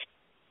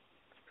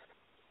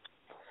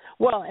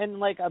 Well, and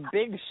like a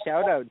big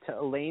shout out to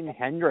Elaine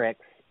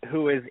Hendricks,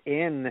 who is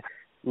in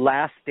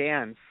Last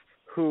Dance,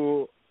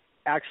 who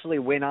actually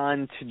went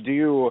on to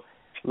do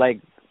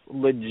like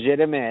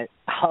legitimate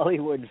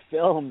Hollywood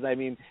films. I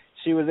mean,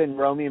 she was in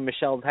Romy and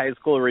Michelle's High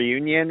School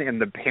Reunion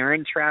and the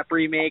Parent Trap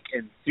remake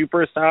and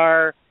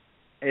Superstar.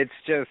 It's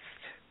just,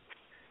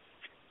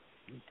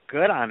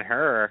 good on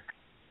her.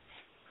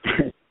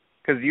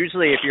 Because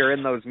usually if you're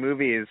in those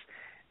movies,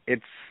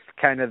 it's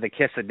kind of the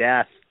kiss of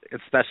death,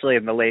 especially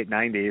in the late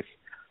 90s.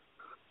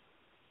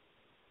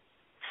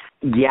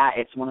 Yeah,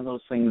 it's one of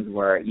those things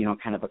where,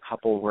 kind of a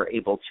couple were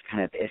able to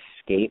kind of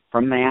escape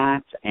from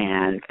that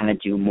and kind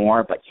of do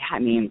more. But, yeah, I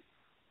mean,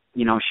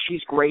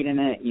 she's great in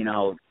it.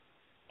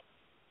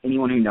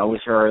 Anyone who knows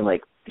her,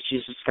 like,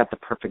 she's just got the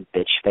perfect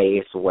bitch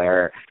face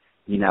where,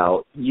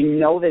 that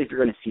if you're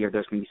going to see her,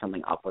 there's going to be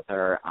something up with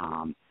her.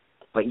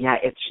 But, yeah,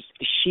 it's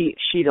just,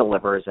 she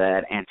delivers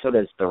it, and so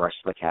does the rest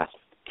of the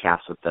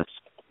cast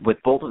with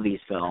both of these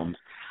films.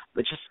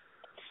 But just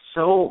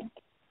so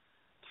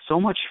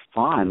much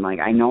fun. Like,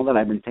 I know that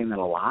I've been saying that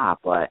a lot,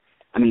 but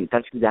I mean,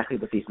 that's exactly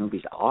what these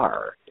movies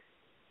are.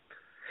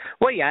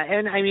 Well, yeah,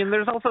 and I mean,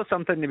 there's also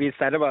something to be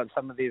said about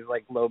some of these,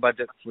 like,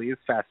 low-budget sleaze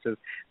fests.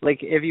 Like,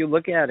 if you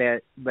look at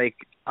it, like,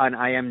 on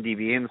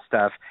IMDb and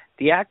stuff,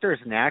 the actors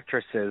and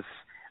actresses,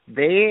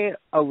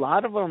 a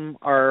lot of them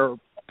are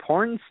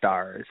porn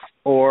stars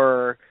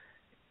or,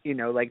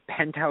 like,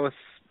 penthouse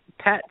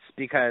pets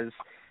because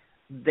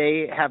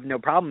they have no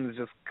problems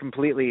just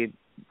completely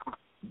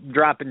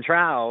dropping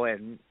trow.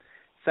 And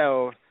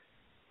so,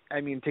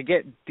 I mean, to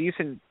get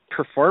decent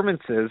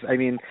performances, I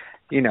mean,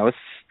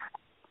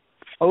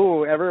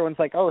 everyone's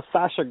like, oh,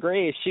 Sasha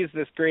Grey, she's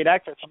this great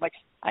actress. I'm like,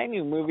 I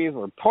knew movies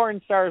where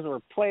porn stars were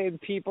playing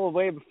people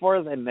way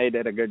before then. They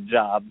did a good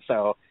job.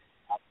 So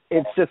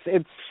it's just,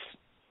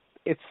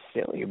 it's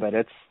silly, but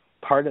it's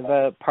part of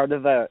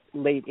the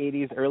late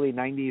 80s, early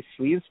 90s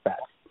sleaze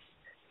fest.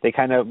 They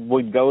kind of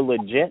would go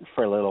legit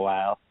for a little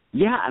while.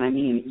 Yeah, and I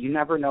mean, you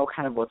never know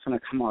kind of what's going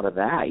to come out of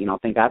that.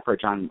 Thank God for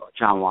John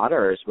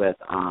Waters with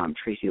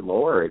Tracy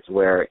Lords,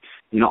 where,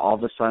 all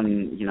of a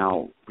sudden,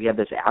 we have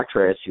this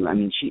actress who, I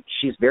mean,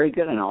 she's very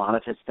good in a lot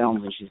of his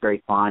films, and she's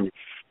very fun.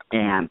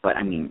 But,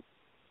 I mean,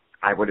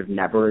 I would have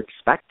never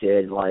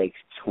expected, like,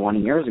 20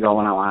 years ago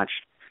when I watched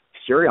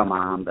Serial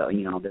Mom, that,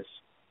 this,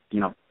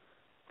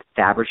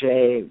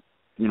 Fabergé,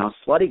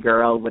 slutty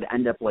girl would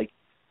end up, like,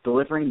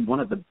 delivering one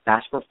of the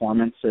best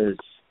performances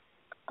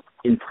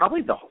in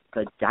probably the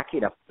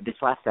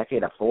last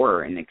decade of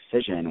horror in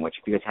Excision, which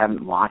if you guys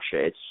haven't watched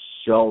it, it's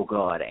so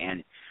good.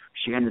 And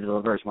she kind of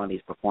delivers one of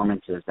these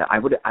performances that I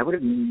would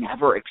have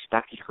never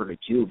expected her to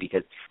do,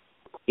 because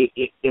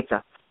it's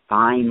a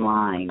fine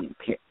line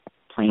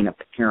playing a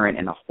parent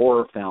in a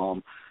horror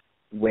film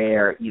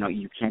where,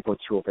 you can't go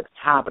too over the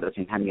top, but at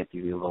the same time you have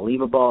to be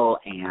believable.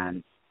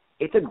 And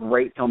it's a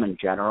great film in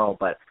general,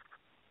 but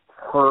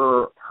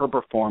her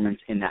performance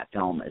in that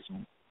film is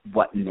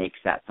what makes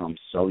that film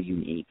so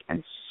unique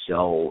and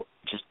so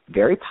just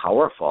very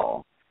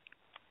powerful.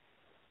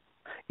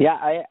 Yeah,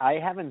 I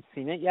haven't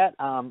seen it yet.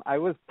 I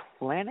was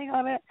planning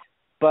on it,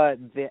 but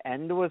the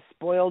end was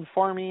spoiled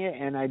for me,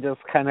 and I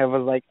just kind of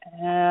was like,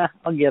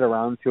 I'll get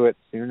around to it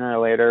sooner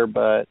or later,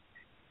 but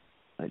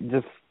I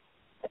just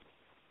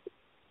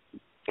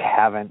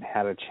haven't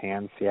had a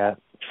chance yet.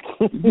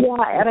 Yeah,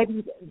 and I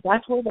mean,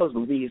 that's one of those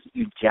movies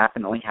you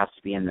definitely have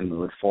to be in the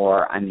mood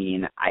for. I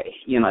mean, if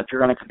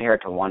you're going to compare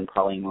it to one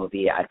Crowley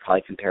movie, I'd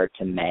probably compare it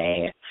to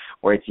May,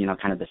 where it's,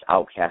 kind of this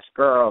outcast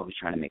girl who's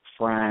trying to make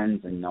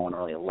friends and no one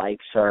really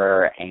likes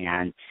her,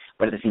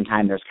 but at the same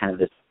time, there's kind of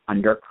this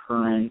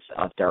undercurrent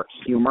of dark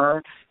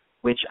humor,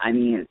 which, I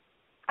mean,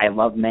 I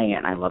love May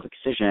and I love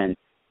Excision.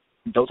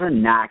 Those are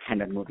not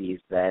kind of movies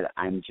that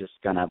I'm just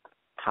going to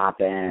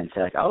pop in and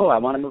say, like, oh, I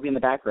want a movie in the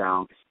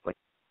background. Like,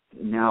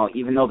 no,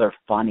 even though they're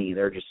funny,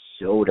 they're just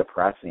so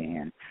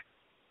depressing.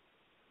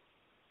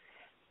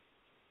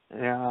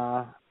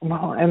 Yeah,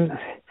 well, and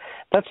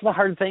that's the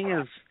hard thing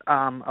is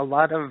a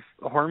lot of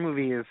horror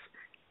movies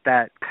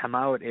that come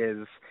out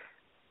is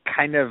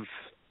kind of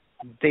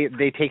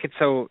they take it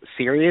so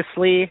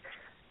seriously,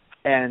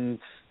 and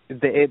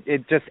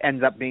it just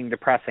ends up being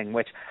depressing,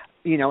 which,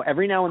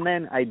 every now and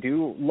then I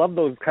do love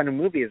those kind of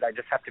movies. I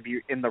just have to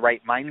be in the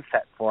right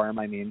mindset for them.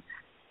 I mean,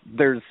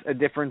 there's a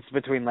difference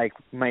between, like,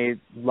 my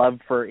love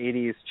for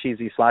 80s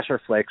cheesy slasher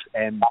flicks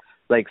and,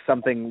 like,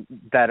 something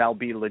that I'll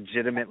be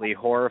legitimately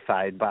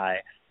horrified by,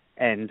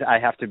 and I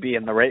have to be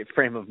in the right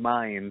frame of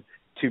mind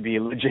to be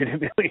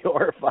legitimately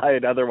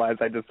horrified. Otherwise,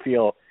 I just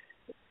feel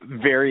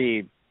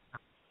very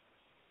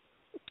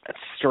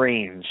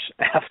strange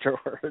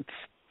afterwards.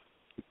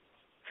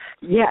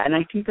 Yeah, and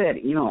I think that,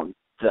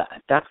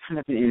 that's kind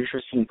of an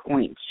interesting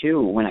point,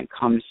 too, when it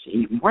comes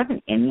to, more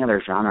than any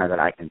other genre that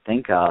I can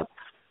think of,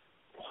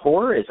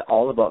 horror is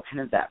all about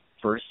kind of that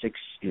first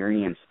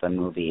experience of the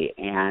movie.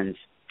 And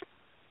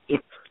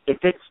if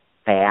it's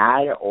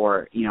bad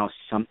or,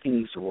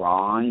 something's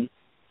wrong,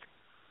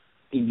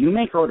 you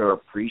may grow to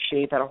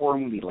appreciate that horror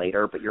movie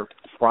later, but you're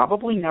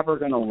probably never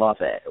going to love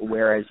it.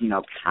 Whereas,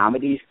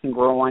 comedies can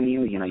grow on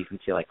you. You can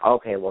see, like,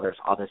 okay, well, there's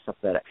all this stuff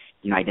that,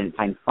 I didn't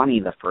find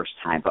funny the first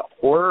time. But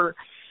horror,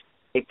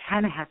 it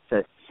kind of has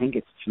to sink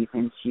its teeth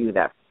into you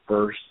that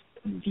first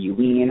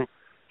viewing.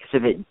 Because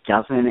if it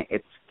doesn't,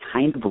 it's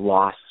kind of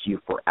lost you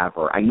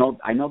forever. I know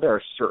there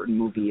are certain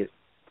movies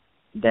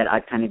that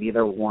I've kind of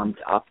either warmed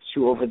up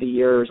to over the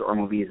years, or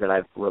movies that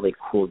I've really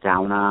cooled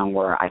down on,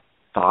 where I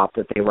thought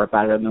that they were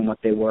better than what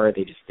they were.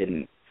 They just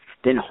didn't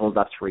hold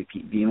up to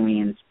repeat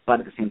viewings. But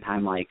at the same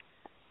time, like,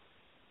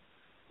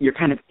 you're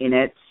kind of in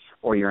it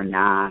or you're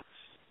not,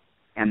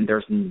 and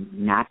there's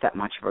not that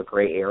much of a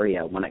gray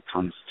area when it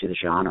comes to the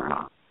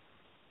genre.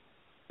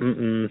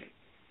 Mm-mm.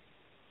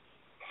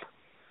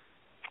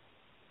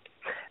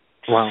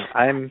 Well,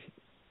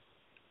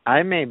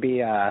 I may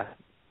be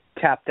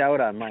tapped out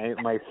on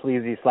my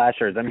sleazy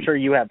slashers. I'm sure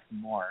you have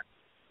some more.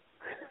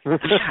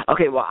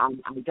 Okay, well,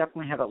 I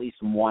definitely have at least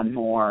one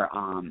more.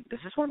 This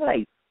is one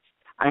that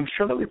I'm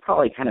sure that we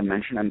probably kind of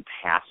mentioned in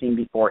passing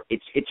before.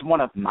 It's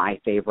one of my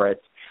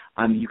favorites.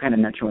 You kind of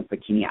mentioned with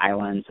Bikini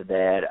Islands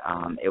that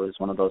it was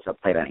one of those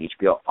that played on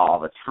HBO all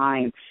the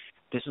time.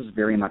 This was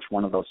very much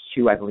one of those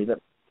too. I believe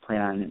it played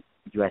on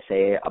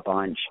USA a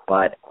bunch,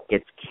 but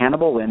it's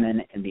Cannibal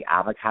Women in the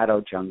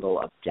Avocado Jungle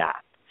of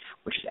Death,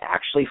 which is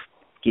actually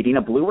getting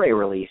a Blu-ray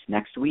release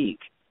next week,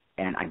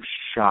 and I'm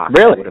shocked.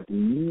 Really? I would have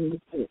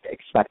never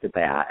expected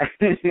that.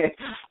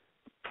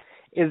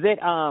 Is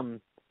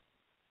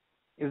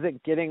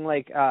it getting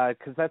like,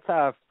 because that's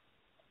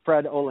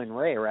Fred Olen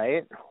Ray,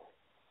 right?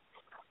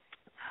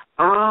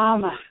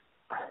 I'm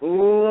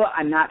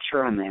not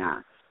sure on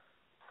that.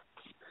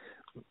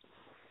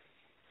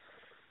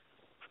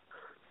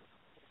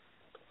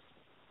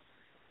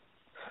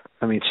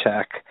 Let me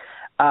check.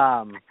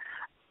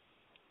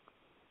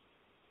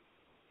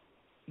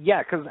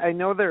 Yeah, because I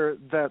know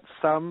that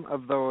some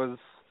of those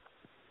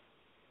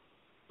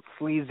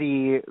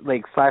sleazy,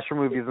 like, slasher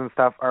movies and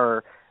stuff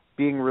are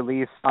being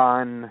released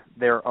on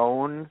their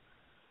own,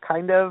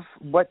 kind of.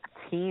 What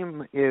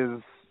team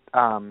is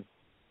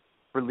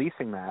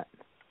releasing that?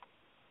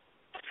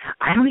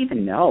 I don't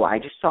even know. I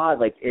just saw,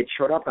 like, it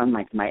showed up on,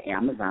 like, my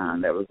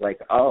Amazon that was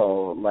like,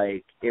 oh,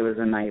 like, it was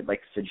in my,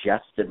 like,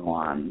 suggested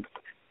one.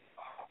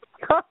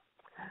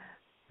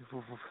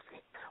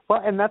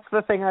 Well, and that's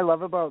the thing I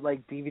love about,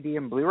 like, DVD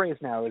and Blu-rays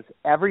now is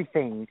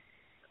everything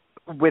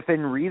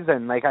within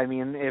reason. Like, I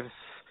mean,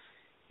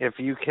 if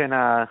you can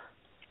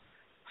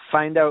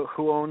find out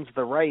who owns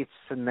the rights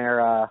and their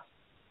a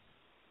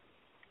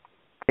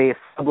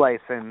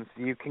sublicense,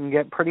 you can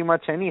get pretty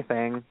much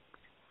anything.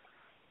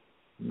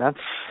 That's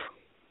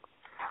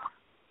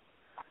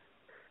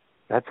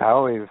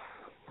always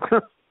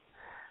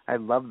I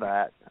love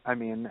that. I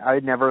mean, I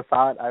never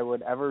thought I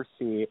would ever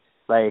see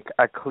like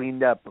a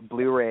cleaned up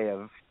Blu-ray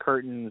of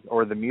Curtains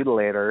or The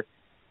Mutilator,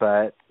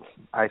 but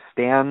I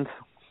stand.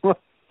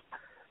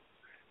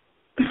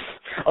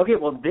 Okay,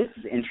 well, this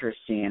is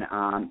interesting.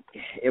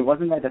 It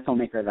wasn't by the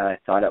filmmaker that I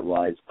thought it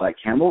was, but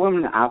Cannibal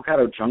Woman in the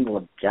Avocado Jungle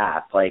of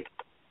Death, like,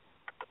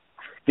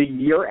 the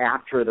year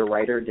after the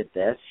writer did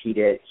this, he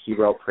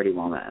wrote Pretty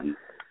Woman.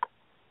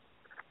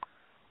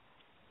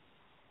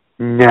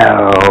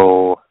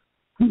 No.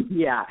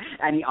 Yeah,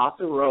 and he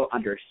also wrote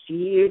Under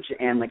Siege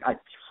and, like, a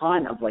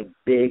ton of, like,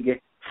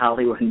 big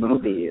Hollywood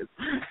movies.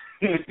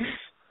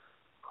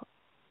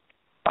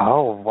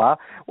 Oh, wow.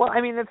 Well,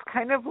 I mean, it's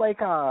kind of like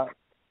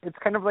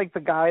the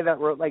guy that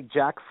wrote, like,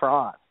 Jack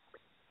Frost,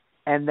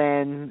 and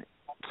then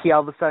he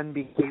all of a sudden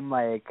became,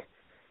 like,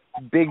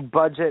 big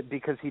budget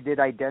because he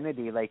did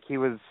Identity. Like, he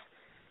was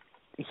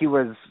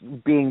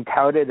being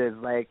touted as,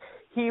 like,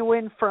 he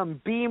went from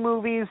B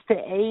movies to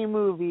A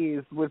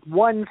movies with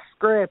one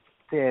script,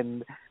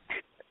 and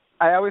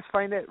I always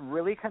find it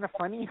really kind of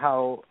funny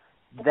how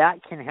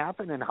that can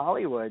happen in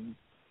Hollywood.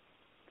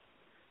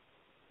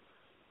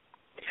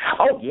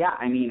 Oh, yeah.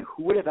 I mean,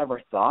 who would have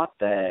ever thought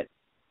that,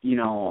 you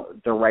know,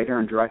 the writer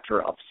and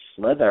director of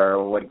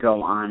Slither would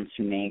go on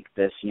to make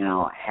this, you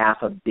know,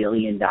 $500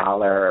 million,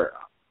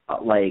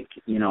 like,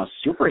 you know,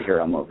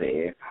 superhero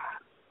movie.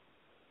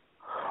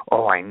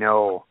 Oh, I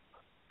know.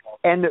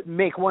 And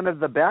make one of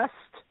the best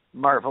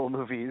Marvel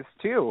movies,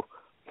 too.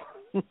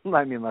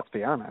 I mean, let's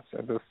be honest.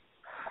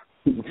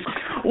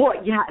 Well,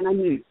 yeah, and I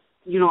mean,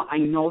 you know, I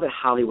know that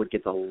Hollywood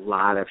gets a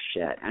lot of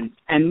shit,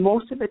 and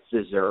most of it's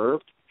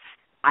deserved.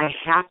 I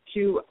have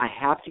to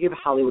give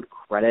Hollywood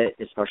credit,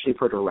 especially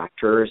for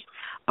directors,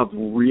 of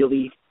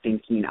really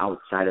thinking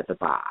outside of the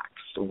box,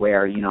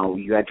 where, you know,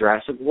 you had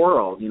Jurassic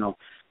World, you know,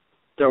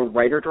 the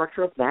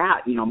writer-director of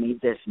that, you know,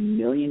 made this $1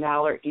 million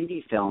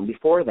indie film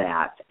before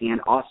that. And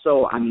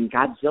also, I mean,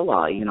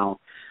 Godzilla, you know,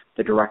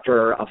 the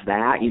director of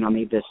that, you know,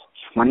 made this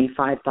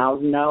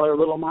 $25,000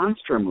 little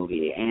monster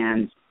movie.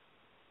 And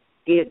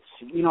it's,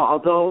 you know,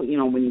 although, you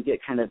know, when you get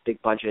kind of big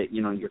budget,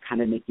 you know, you're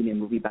kind of making a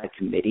movie by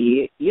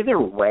committee. Either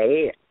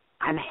way,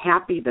 I'm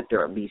happy that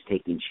they're at least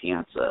taking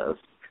chances.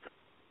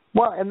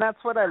 Well, and that's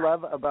what I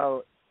love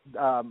about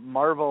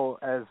Marvel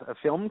as a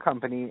film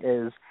company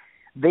is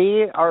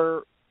they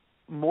are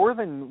more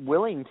than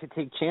willing to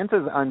take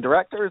chances on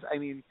directors. I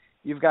mean,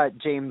 you've got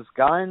James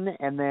Gunn,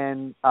 and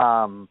then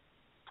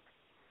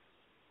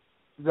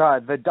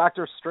the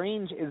Doctor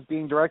Strange is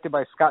being directed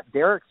by Scott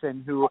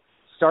Derrickson, who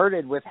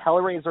started with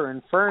Hellraiser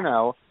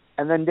Inferno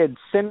and then did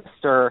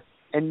Sinister,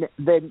 and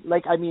then,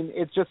 like, I mean,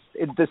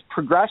 this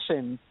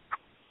progression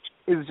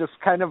is just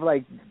kind of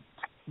like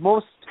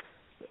most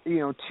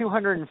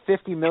 $250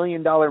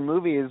 million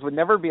movies would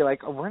never be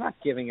like, oh, we're not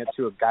giving it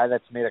to a guy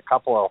that's made a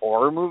couple of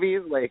horror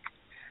movies. Like,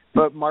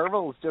 but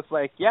Marvel's just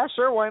like, yeah,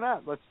 sure, why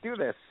not? Let's do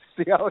this.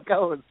 See how it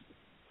goes.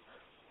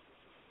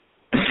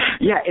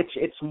 Yeah,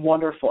 it's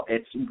wonderful.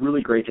 It's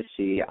really great to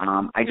see.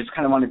 I just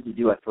kind of wanted to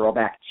do a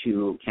throwback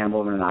to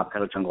Cannibal in an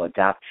Avocado Jungle of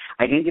Death.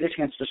 I didn't get a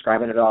chance to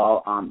describe it at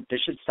all. This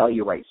should tell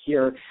you right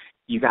here.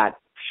 You got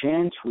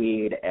Shannon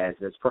Tweed as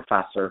this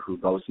professor who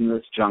goes into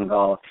this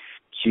jungle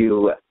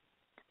to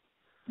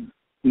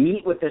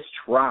meet with this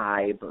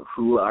tribe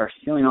who are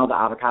stealing all the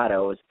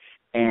avocados,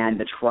 and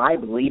the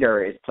tribe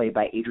leader is played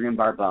by Adrienne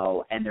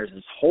Barbeau, and there's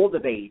this whole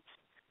debate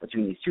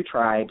between these two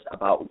tribes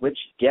about which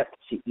dip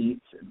to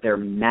eat their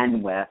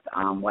men with,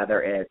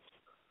 whether it's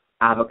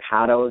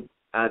avocado,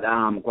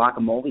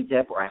 guacamole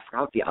dip, or I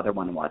forgot what the other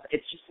one was.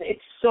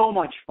 It's so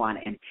much fun,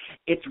 and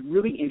it's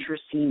really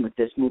interesting with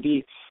this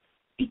movie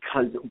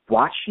because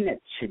watching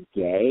it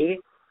today,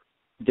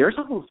 there's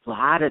a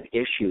lot of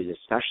issues,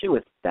 especially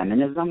with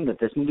feminism, that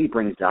this movie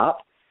brings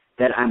up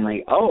that I'm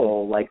like,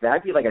 oh, like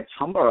that'd be like a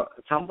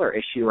Tumblr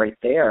issue right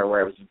there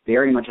where it was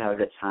very much ahead of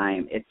its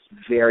time. It's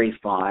very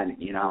fun,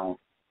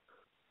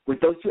 With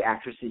those two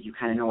actresses, you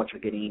kind of know what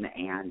you're getting,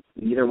 and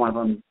neither one of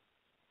them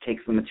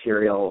takes the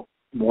material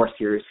more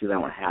seriously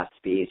than what it has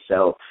to be.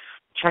 So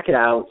check it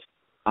out.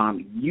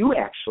 You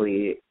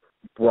actually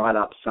brought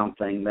up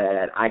something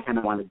that I kind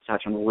of wanted to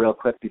touch on real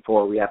quick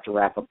before we have to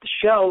wrap up the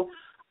show,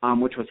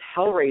 which was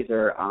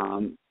Hellraiser,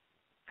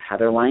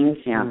 Heather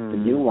Langenkamp, the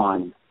new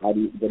one. What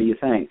do you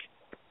think?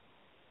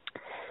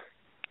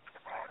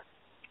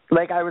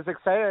 Like, I was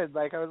excited.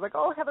 Like, I was like,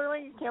 oh, Heather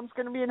Langenkamp's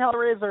going to be in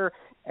Hellraiser.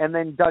 And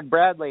then Doug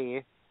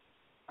Bradley,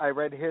 I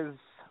read his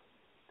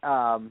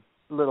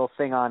little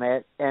thing on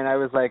it, and I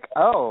was like,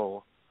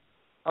 oh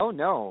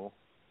no.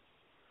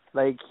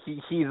 Like,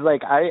 he's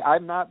like,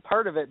 I'm not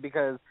part of it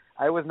because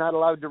I was not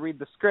allowed to read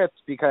the script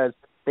because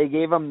they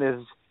gave him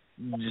this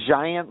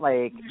giant,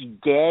 like,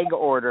 gag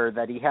order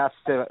that he has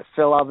to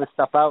fill all this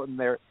stuff out, and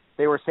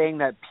they were saying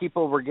that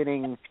people were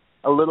getting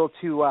a little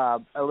too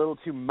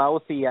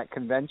mouthy at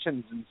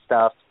conventions and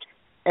stuff,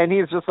 and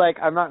he's just like,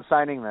 I'm not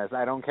signing this.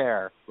 I don't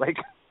care. Like,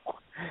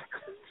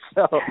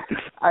 so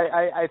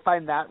I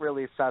find that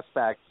really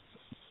suspect.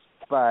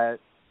 But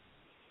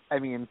I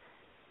mean,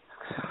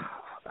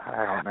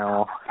 I don't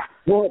know.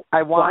 Well,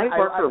 I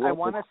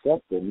want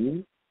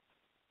to.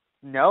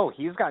 No,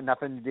 he's got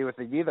nothing to do with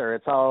it either.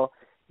 It's all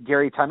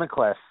Gary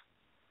Tunnicliffe.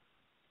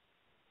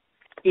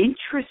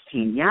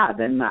 Interesting. Yeah,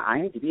 then the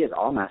IMDb is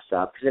all messed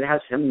up because it has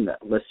him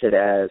listed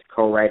as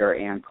co-writer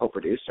and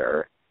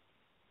co-producer.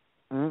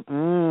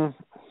 No,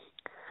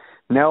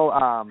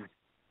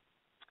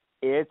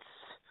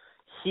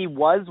 he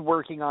was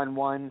working on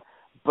one,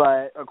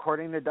 but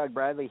according to Doug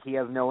Bradley, he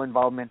has no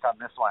involvement on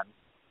this one.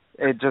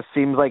 It just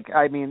seems like,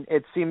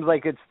 it seems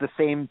like it's the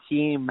same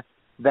team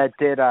that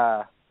did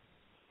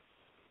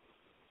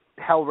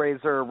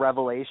Hellraiser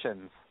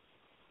Revelations.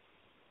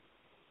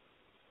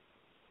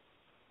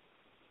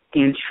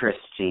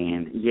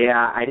 Interesting.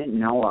 Yeah, I didn't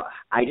know.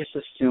 I just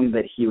assumed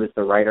that he was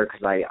the writer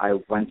because I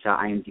went to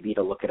IMDb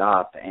to look it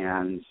up,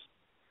 and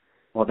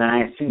well, then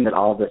I assumed that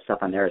all of this stuff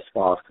on there is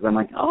false because I'm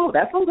like, oh,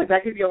 that sounds like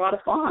that could be a lot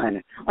of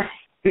fun.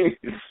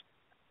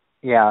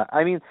 Yeah,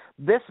 I mean,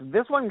 this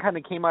one kind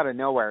of came out of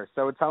nowhere,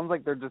 so it sounds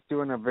like they're just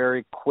doing a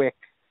very quick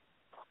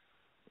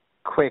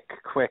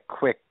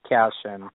cash in.